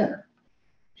she's a sinner.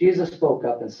 Jesus spoke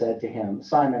up and said to him,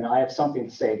 Simon, I have something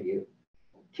to say to you.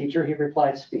 Teacher, he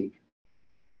replied, speak.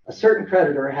 A certain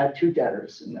creditor had two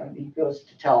debtors, and he goes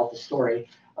to tell the story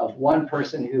of one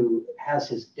person who has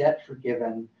his debt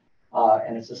forgiven,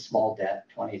 and it's a small debt,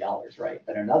 $20, right?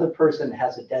 But another person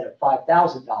has a debt of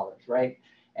 $5,000, right?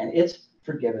 And it's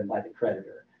forgiven by the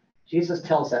creditor. Jesus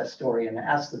tells that story and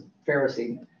asks the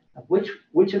Pharisee,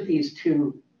 which of these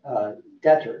two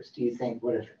debtors do you think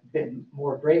would have been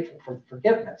more grateful for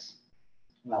forgiveness?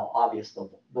 Well, obviously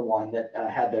the one that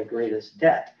had the greatest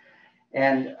debt.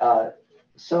 And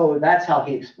so that's how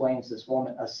he explains this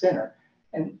woman, a sinner.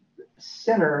 And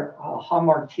sinner,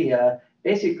 hamartia,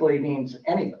 basically means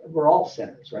we're all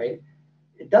sinners, right?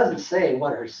 It doesn't say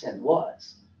what her sin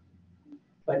was,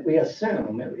 but we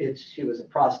assume she was a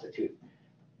prostitute.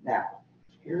 Now,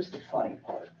 here's the funny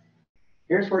part.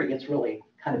 Here's where it gets really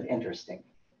kind of interesting.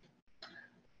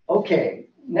 Okay,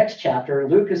 next chapter,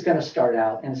 Luke is going to start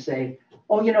out and say,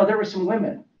 oh, there were some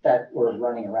women that were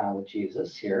running around with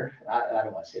Jesus here. I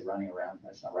don't want to say running around,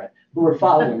 that's not right. Who were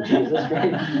following Jesus,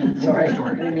 right? Sorry,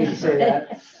 I didn't mean to say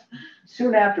that.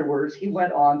 Soon afterwards, he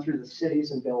went on through the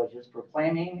cities and villages,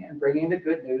 proclaiming and bringing the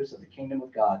good news of the kingdom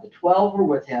of God. The 12 were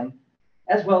with him,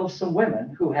 as well as some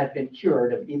women who had been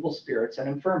cured of evil spirits and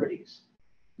infirmities.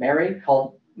 Mary,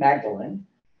 called Magdalene,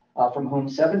 from whom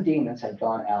 7 demons had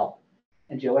gone out,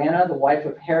 and Joanna, the wife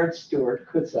of Herod's steward,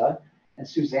 Chuza, and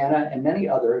Susanna, and many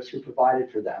others who provided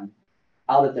for them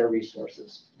out of their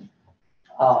resources.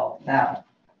 Now,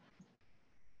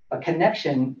 a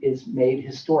connection is made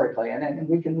historically, and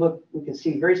we can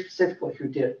see very specifically who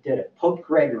did it. Pope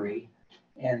Gregory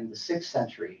in the 6th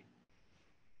century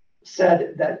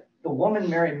said that the woman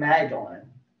Mary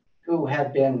Magdalene, who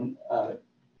had been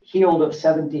healed of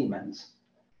 7 demons,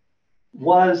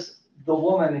 was the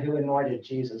woman who anointed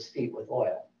Jesus' feet with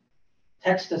oil.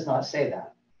 Text does not say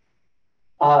that.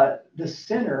 The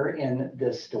sinner in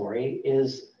this story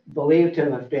is believed to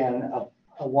have been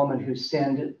a woman who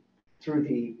sinned through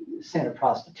the sin of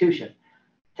prostitution.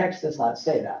 Text does not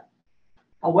say that.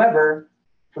 However,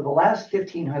 for the last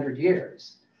 1,500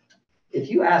 years,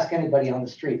 if you ask anybody on the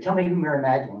street, tell me who Mary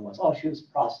Magdalene was. Oh, she was a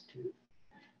prostitute.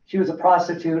 she was a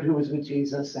prostitute who was with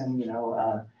Jesus. And,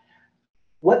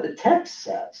 what the text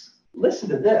says, listen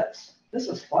to this. This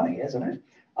is funny, isn't it?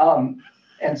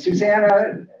 And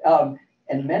Susanna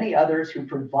and many others who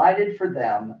provided for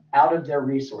them out of their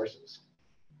resources.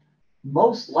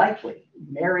 Most likely,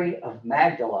 Mary of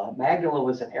Magdala. Magdala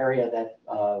was an area that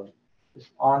was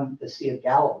on the Sea of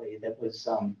Galilee that was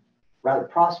rather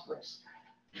prosperous.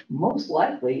 Most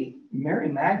likely, Mary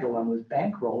Magdalene was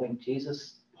bankrolling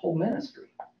Jesus' whole ministry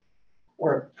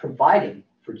or providing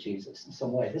for Jesus in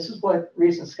some way. This is what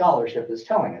recent scholarship is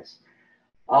telling us.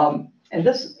 And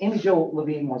this, Amy Jo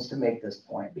Levine wants to make this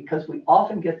point because we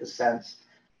often get the sense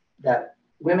that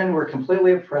women were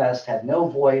completely oppressed, had no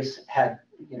voice, had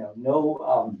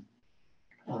no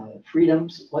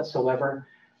freedoms whatsoever.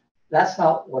 That's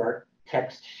not what our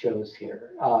text shows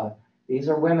here. These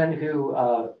are women who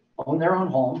own their own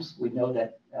homes. We know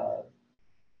that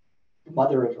the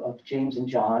mother of James and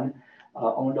John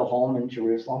owned a home in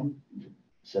Jerusalem. It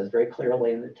says very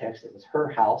clearly in the text it was her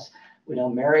house. We know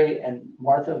Mary and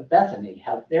Martha of Bethany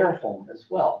have their home as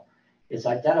well. It's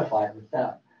identified with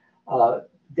them.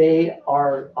 They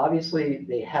are obviously,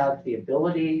 they have the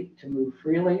ability to move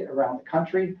freely around the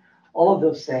country, all of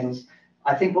those things.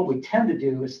 I think what we tend to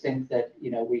do is think that,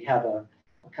 we have a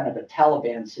kind of a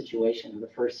Taliban situation in the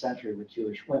first century with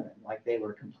Jewish women, like they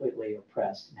were completely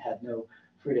oppressed and had no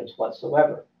freedoms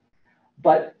whatsoever.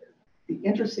 But the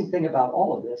interesting thing about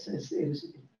all of this is it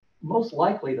was most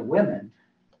likely the women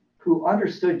who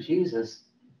understood Jesus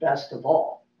best of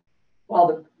all.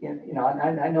 Well,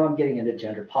 I know I'm getting into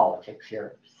gender politics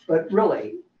here, but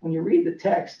really, when you read the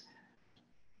text,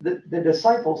 the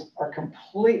disciples are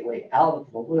completely out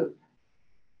of the loop.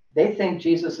 They think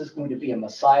Jesus is going to be a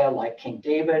Messiah like King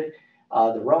David.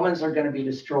 The Romans are going to be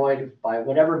destroyed by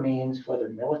whatever means, whether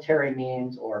military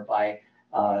means or by,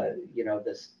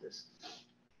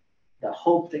 the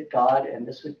hope that God, and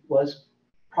this was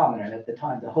prominent at the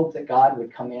time, the hope that God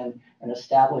would come in and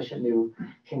establish a new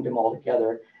kingdom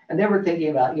altogether. And they were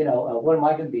thinking about, what am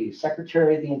I going to be?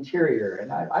 Secretary of the Interior,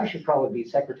 and I should probably be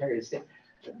Secretary of State.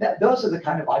 Those are the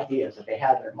kind of ideas that they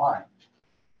had in their mind.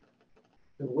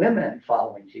 The women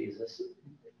following Jesus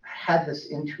had this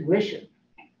intuition,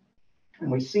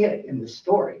 and we see it in the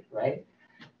story, right?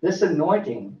 This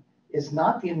anointing is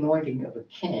not the anointing of a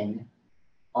king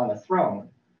on a throne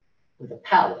with a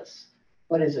palace,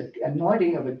 but is an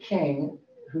anointing of a king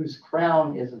whose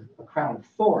crown is a crown of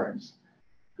thorns,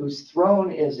 whose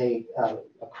throne is a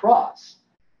cross,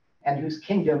 and whose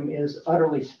kingdom is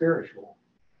utterly spiritual.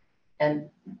 And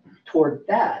toward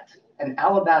that, an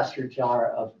alabaster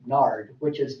jar of nard,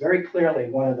 which is very clearly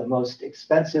one of the most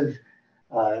expensive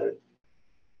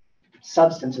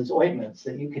substances, ointments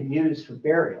that you can use for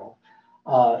burial,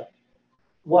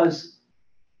 was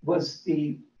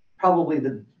probably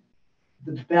the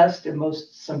best and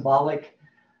most symbolic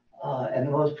and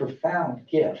the most profound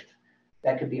gift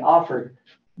that could be offered,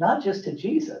 not just to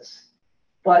Jesus,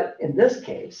 but in this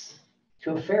case,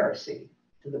 to a Pharisee,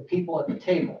 to the people at the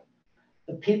table,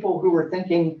 the people who were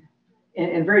thinking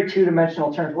in very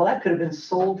two-dimensional terms, well, that could have been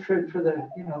sold for the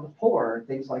the poor and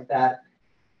things like that.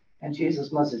 And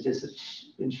Jesus must have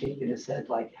just been shaking his head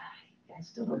like, I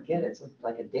still don't get it. It's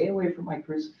like a day away from my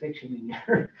crucifixion,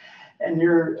 and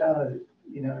you're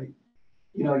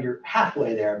you're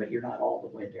halfway there, but you're not all the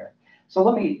way there. So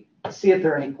let me see if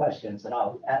there are any questions, and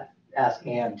I'll ask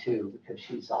Anne too, because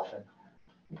she's often.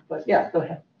 But yeah, go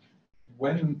ahead.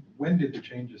 When did the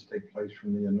changes take place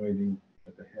from the anointing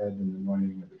at the head and the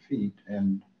anointing at the feet,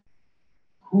 and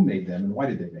who made them, and why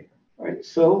did they make them? All right.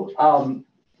 So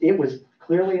it was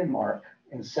clearly in Mark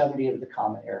in 70 of the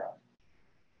Common Era.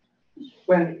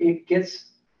 When it gets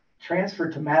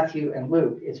transferred to Matthew and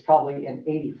Luke, it's probably in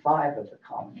 85 of the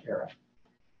Common Era,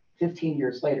 15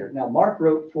 years later. Now, Mark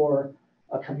wrote for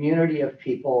a community of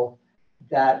people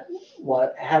that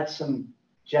had some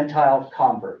Gentile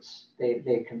converts.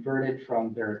 They converted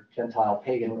from their Gentile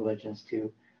pagan religions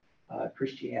to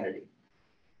Christianity.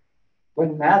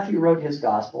 When Matthew wrote his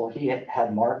gospel, he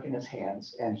had Mark in his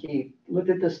hands, and he looked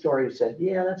at this story and said,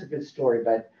 yeah, that's a good story,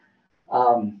 but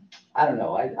I don't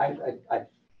know. I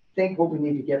think what we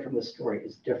need to get from this story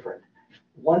is different.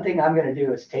 One thing I'm going to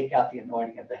do is take out the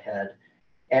anointing of the head.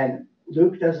 And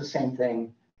Luke does the same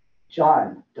thing.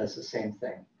 John does the same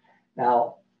thing.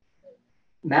 Now,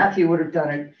 Matthew would have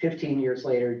done it 15 years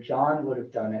later. John would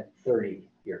have done it 30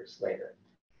 years later.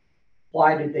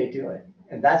 Why did they do it?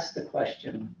 And that's the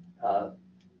question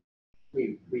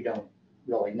we don't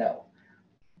really know.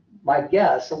 My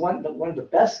guess, one of the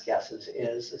best guesses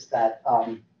is that,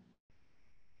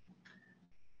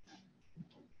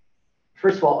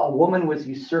 first of all, a woman was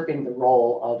usurping the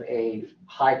role of a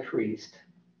high priest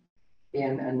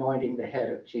in anointing the head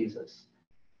of Jesus.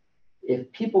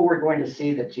 If people were going to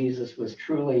see that Jesus was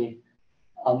truly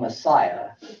a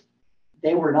Messiah,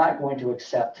 they were not going to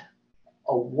accept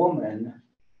a woman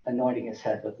anointing his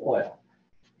head with oil.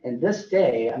 In this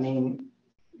day, I mean,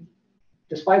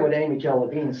 despite what Amy Jo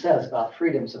Levine says about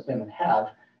freedoms that women have,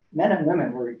 men and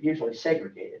women were usually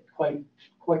segregated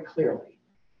quite clearly.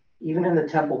 Even in the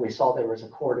temple, we saw there was a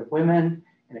court of women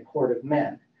and a court of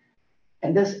men.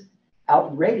 And this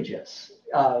outrageous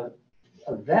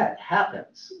event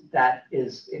happens that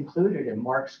is included in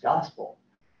Mark's gospel,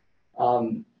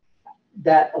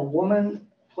 that a woman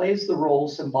plays the role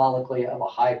symbolically of a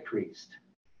high priest.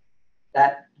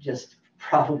 That just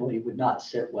probably would not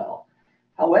sit well.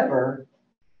 However,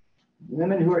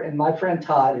 women who are, and my friend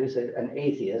Todd, who's an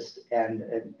atheist, and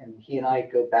he and I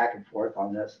go back and forth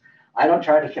on this. I don't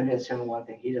try to convince him of one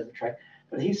thing, he doesn't try,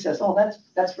 but he says, oh,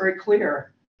 that's very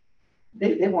clear.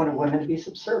 They wanted women to be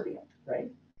subservient, right?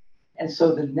 And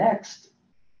so the next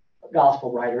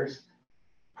gospel writers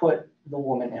put the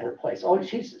woman in her place. Oh,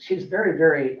 she's very,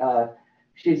 very,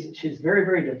 she's very,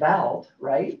 very devout,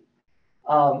 right?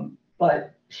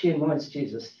 But she anoints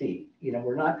Jesus' feet. You know,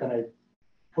 we're not going to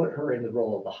put her in the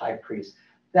role of the high priest.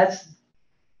 That's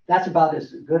about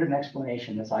as good an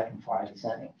explanation as I can find as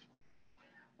any.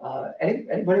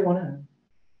 Anybody want to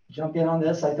jump in on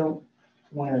this? I don't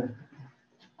want to.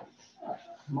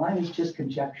 Mine is just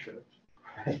conjecture.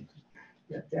 Right?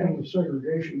 Yeah, and the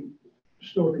segregation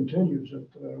still continues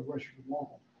at Western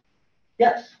Mall.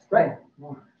 Yes, right.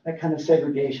 That kind of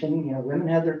segregation, you know, women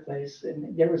had their place,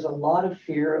 and there was a lot of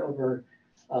fear over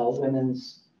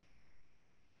women's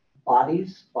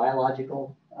bodies,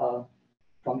 biological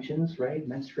functions, right?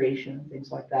 Menstruation,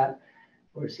 things like that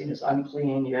were seen as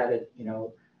unclean. You had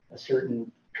a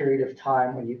certain period of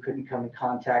time when you couldn't come in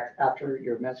contact after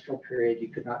your menstrual period. You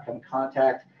could not come in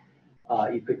contact.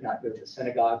 You could not go to the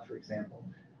synagogue, for example.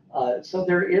 So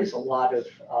there is a lot of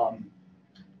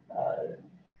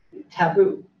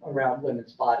taboo around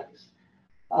women's bodies.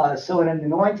 So an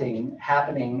anointing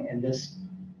happening in this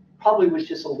probably was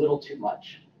just a little too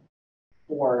much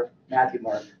for Matthew,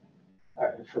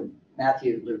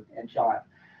 Luke, and John.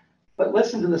 But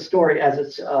listen to the story as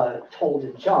it's told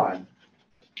in John.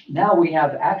 Now we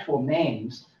have actual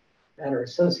names that are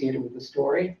associated with the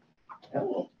story.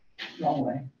 Oh, wrong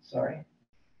way, sorry.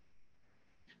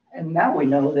 And now we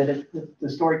know that the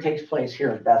story takes place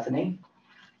here in Bethany.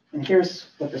 And here's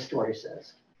what the story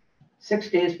says. 6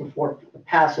 days before the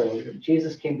Passover,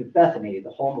 Jesus came to Bethany, the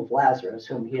home of Lazarus,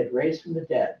 whom he had raised from the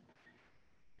dead.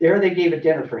 There they gave a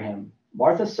dinner for him.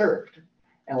 Martha served,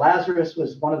 and Lazarus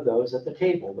was one of those at the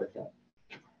table with them.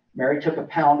 Mary took a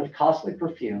pound of costly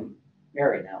perfume,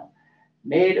 Mary now,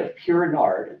 made of pure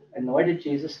nard, anointed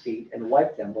Jesus' feet, and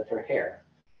wiped them with her hair.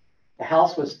 The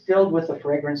house was filled with the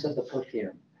fragrance of the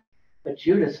perfume. But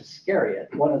Judas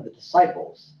Iscariot, one of the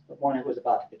disciples, the one who was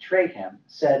about to betray him,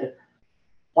 said,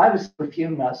 "Why was the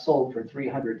perfume not sold for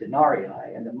 300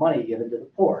 denarii and the money given to the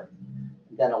poor?"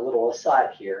 And then a little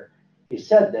aside here, he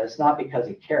said this not because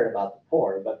he cared about the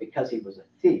poor, but because he was a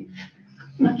thief.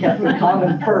 He kept the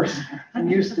common purse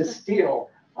and used to steal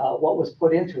what was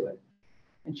put into it.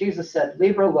 And Jesus said,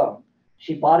 "Leave her alone.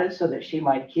 She bought it so that she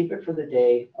might keep it for the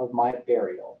day of my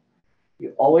burial.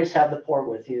 You always have the poor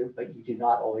with you, but you do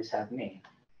not always have me."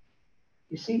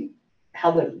 You see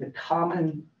how the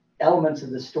common elements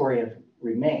of the story have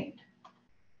remained.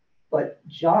 But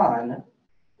John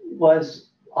was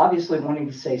obviously wanting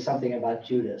to say something about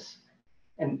Judas.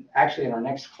 And actually in our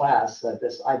next class,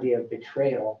 this idea of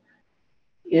betrayal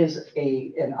is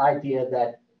an idea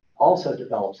that also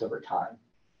develops over time.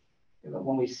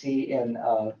 When we see in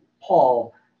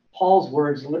Paul's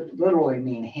words literally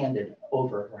mean handed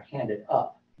over or handed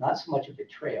up, not so much a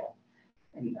betrayal.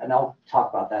 And I'll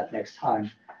talk about that next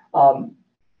time.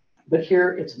 But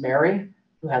here it's Mary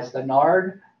who has the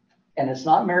nard, and it's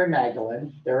not Mary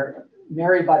Magdalene.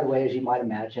 Mary, by the way, as you might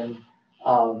imagine,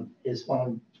 is one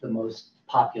of the most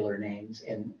popular names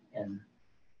in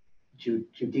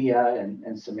Judea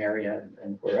and Samaria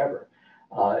and wherever.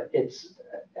 It's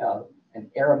an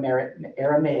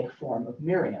Aramaic form of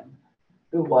Miriam,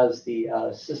 who was the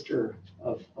sister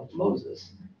of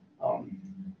Moses.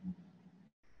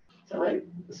 Is that right?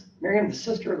 Is Miriam the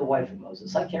sister or the wife of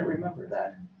Moses? I can't remember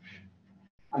that.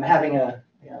 I'm having a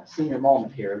senior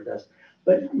moment here of this.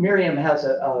 But Miriam has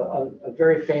a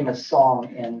very famous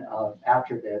song in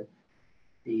after the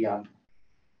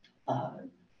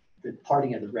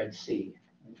parting of the Red Sea,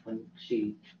 when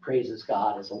she praises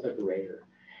God as a liberator.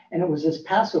 And it was this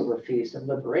Passover feast of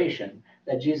liberation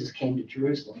that Jesus came to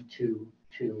Jerusalem to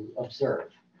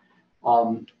observe.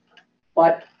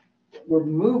 But we're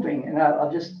moving, and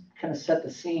I'll just kind of set the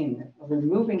scene. We're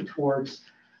moving towards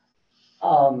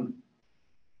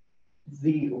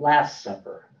the Last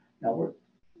Supper. Now, what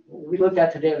we looked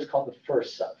at today was called the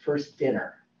first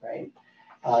dinner, right?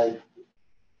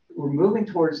 We're moving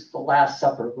towards the Last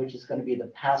Supper, which is going to be the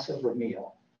Passover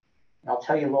meal. And I'll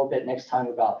tell you a little bit next time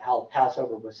about how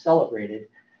Passover was celebrated.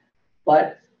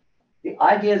 But the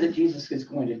idea that Jesus is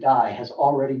going to die has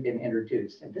already been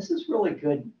introduced. And this is really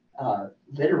good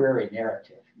literary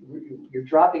narrative. You're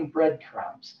dropping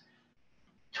breadcrumbs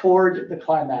toward the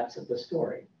climax of the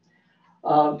story.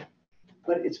 But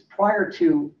it's prior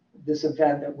to this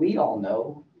event that we all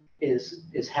know is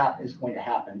going to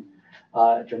happen.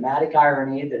 Dramatic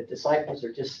irony, the disciples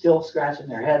are just still scratching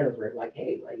their head over it, like,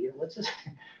 hey, like,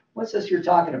 what's this you're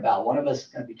talking about? One of us is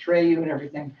going to betray you and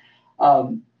everything.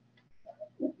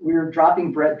 We're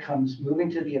dropping breadcrumbs,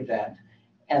 moving to the event,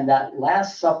 and that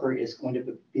Last Supper is going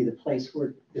to be the place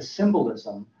where the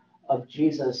symbolism of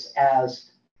Jesus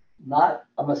as not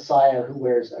a Messiah who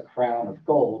wears a crown of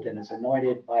gold and is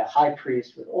anointed by a high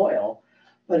priest with oil,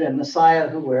 but a Messiah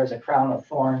who wears a crown of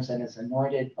thorns and is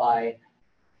anointed by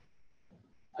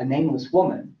a nameless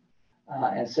woman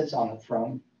and sits on a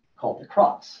throne called the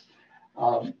cross.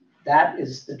 That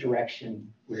is the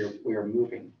direction we're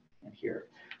moving in here.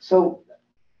 So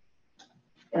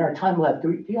in our time left,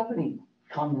 do you have any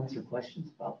comments or questions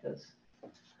about this?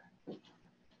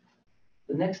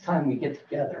 The next time we get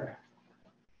together,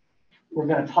 we're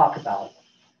going to talk about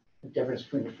the difference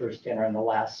between the first dinner and the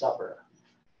Last Supper.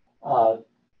 I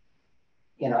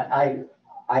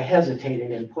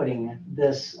hesitated in putting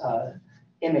this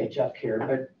image up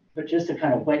here, but just to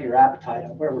kind of whet your appetite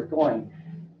on where we're going,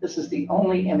 this is the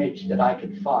only image that I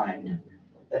could find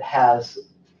that has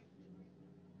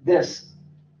this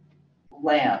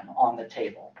lamb on the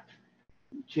table.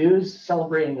 Jews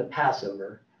celebrating the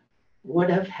Passover would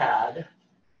have had,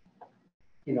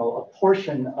 a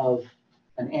portion of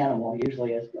an animal,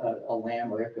 usually a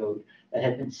lamb or a goat, that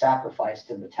had been sacrificed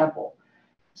in the temple.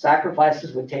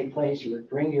 Sacrifices would take place. You would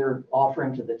bring your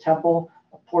offering to the temple.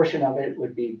 A portion of it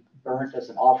would be burnt as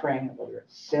an offering, whether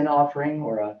it's a sin offering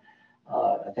or a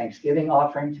thanksgiving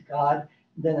offering to God.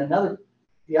 Then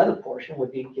the other portion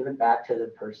would be given back to the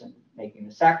person making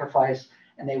the sacrifice,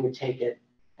 and they would take it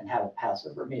and have a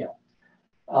Passover meal.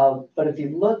 But if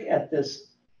you look at this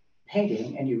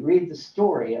painting and you read the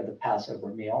story of the Passover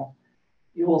meal,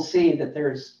 you will see that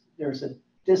there's a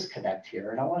disconnect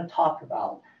here. And I want to talk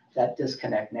about that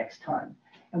disconnect next time.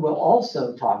 And we'll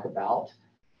also talk about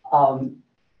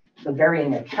the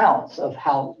varying accounts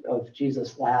of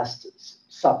Jesus' Last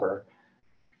Supper.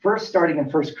 First, starting in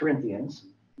 1 Corinthians,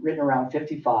 written around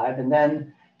 55, and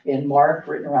then in Mark,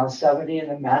 written around 70, and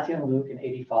then Matthew and Luke in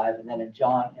 85, and then in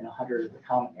John in 100 of the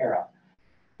Common Era.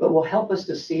 But will help us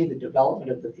to see the development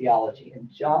of the theology. And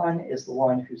John is the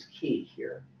one who's key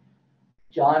here.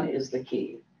 John is the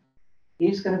key.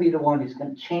 He's going to be the one who's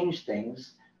going to change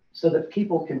things so that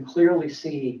people can clearly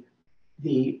see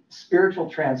the spiritual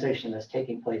transition that's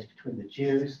taking place between the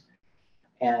Jews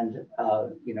and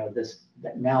this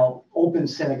now open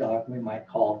synagogue we might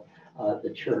call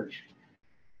the church.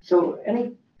 So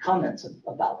any comments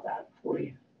about that before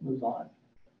we move on?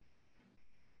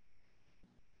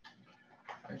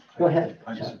 Go ahead.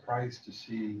 I'm John. surprised to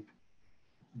see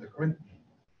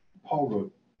Paul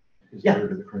wrote his Yeah. letter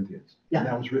to the Corinthians. Yeah. And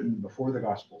that was written before the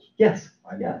Gospels. Yes.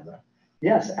 I know that.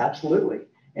 Yes, absolutely.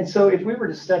 And so if we were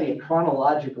to study a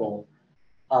chronological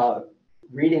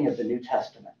reading of the New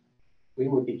Testament, we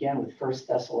would begin with 1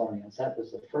 Thessalonians. That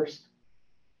was the first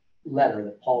letter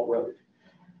that Paul wrote.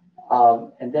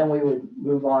 And then we would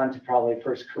move on to probably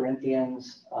 1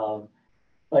 Corinthians.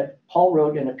 But Paul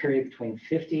wrote in a period between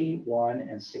 51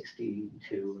 and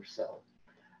 62 or so.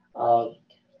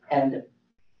 And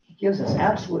he gives us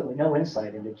absolutely no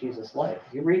insight into Jesus' life.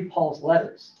 If you read Paul's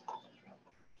letters,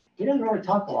 he doesn't really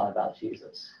talk a lot about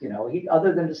Jesus,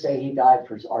 other than to say he died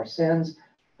for our sins,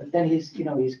 but then he's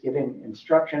giving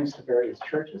instructions to various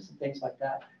churches and things like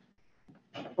that.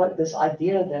 But this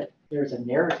idea that there's a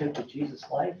narrative to Jesus'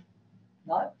 life,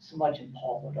 not so much in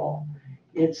Paul at all.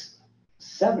 It's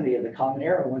 70 of the Common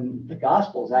Era when the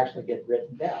Gospels actually get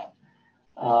written down,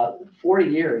 40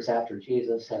 years after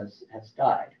Jesus has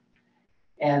died.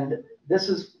 And this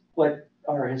is what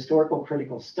our historical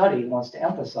critical study wants to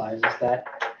emphasize, is that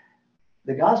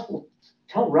the Gospels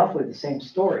tell roughly the same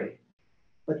story,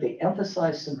 but they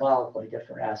emphasize symbolically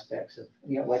different aspects of,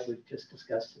 like we've just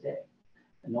discussed today,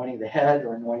 anointing the head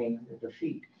or anointing the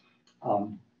feet.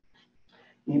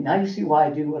 Now you see why I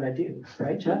do what I do,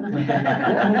 right, John?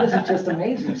 This is just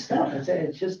amazing stuff.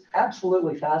 It's just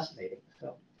absolutely fascinating.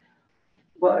 So,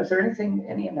 well, is there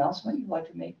any announcement you'd like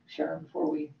to make, Sharon, before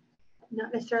we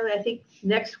Not necessarily, I think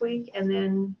next week, and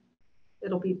then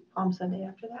it'll be Palm Sunday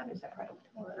after that, is that right?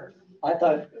 Or- I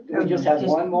thought we just had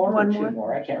Just one more or one two more?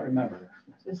 more, I can't remember.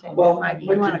 just saying, Well, might- you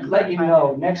but wanna to let you clarify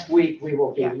know, that. next week we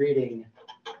will be Yeah. reading,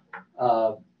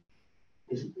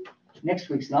 is, next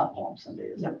week's not Palm Sunday,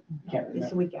 is it? Can't It's the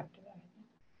remember. week after that.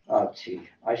 Oh, gee,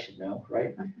 I should know,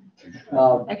 right?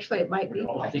 Actually, it might be I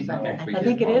Palm think Sunday. next week I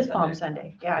think is it is Palm Palm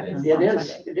Sunday. Yeah, it is It Palm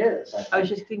is, Sunday. it is. I was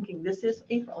just thinking, this is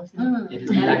April, isn't it? It is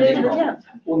And it exactly is the April. 10th.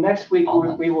 Well, next week,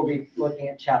 Almost. we will be looking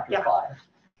at chapter Yeah. 5.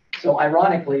 So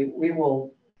ironically, we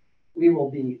will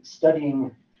be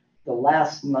studying the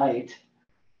last night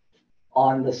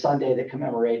on the Sunday that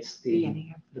commemorates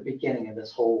Beginning of- the beginning of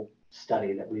this whole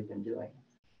study that we've been doing.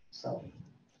 So,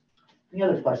 any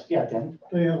other questions? Yeah, Dan?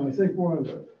 Dan, I think one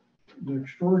of the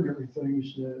extraordinary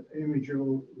things that Amy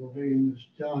Jo Levine has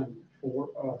done for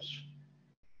us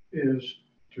is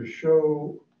to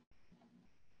show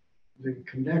the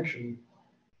connection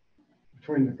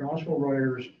between the gospel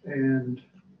writers and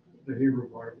the Hebrew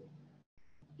Bible.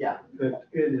 Yeah. That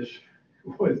it is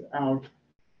without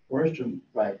question,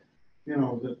 Right,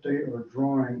 that they are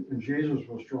drawing, and Jesus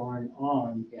was drawing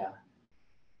on yeah,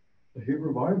 the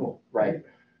Hebrew Bible. right.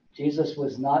 Jesus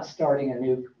was not starting a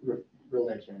new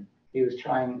religion. He was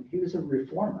a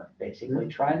reformer, basically,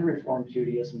 trying to reform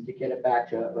Judaism to get it back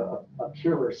to a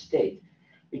purer state,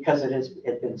 because it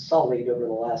had been sullied over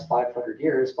the last 500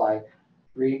 years by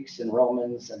Greeks and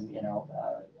Romans and,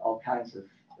 all kinds of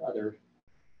other,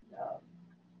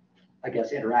 I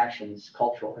guess,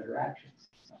 cultural interactions.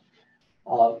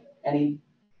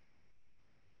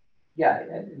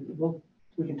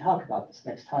 We can talk about this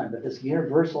next time, but this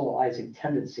universalizing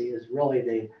tendency is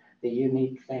really the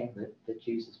unique thing that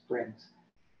Jesus brings.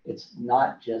 It's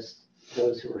not just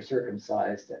those who are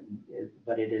circumcised,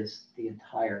 but it is the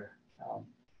entire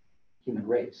human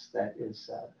race that is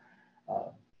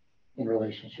in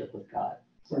relationship with God.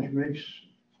 Which makes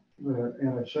the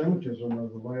anti-Semitism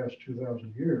of the last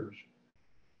 2,000 years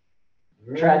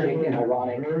very, Tragic and very,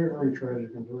 ironic. Very, very tragic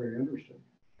and very interesting.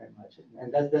 Very much.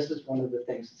 And this is one of the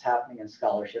things that's happening in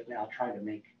scholarship now, trying to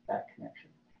make that connection.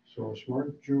 So a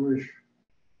smart Jewish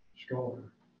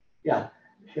scholar Yeah,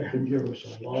 can give us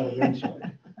a lot of insight.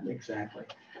 exactly.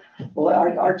 Well,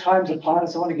 our time's upon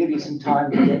us. I want to give you some time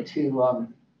to get to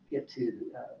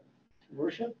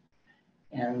worship.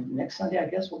 And next Sunday, I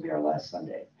guess, will be our last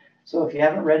Sunday. So if you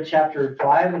haven't read chapter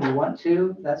 5 and you want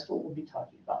to, that's what we'll be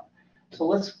talking about. So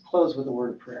let's close with a word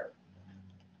of prayer.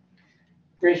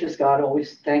 Gracious God,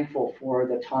 always thankful for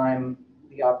the time,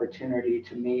 the opportunity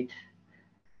to meet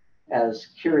as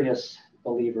curious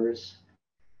believers,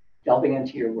 delving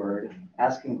into your word,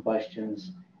 asking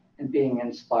questions, and being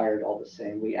inspired all the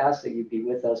same. We ask that you be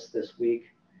with us this week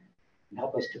and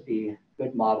help us to be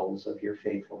good models of your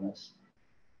faithfulness.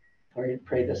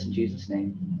 Pray this in Jesus'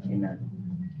 name. Amen.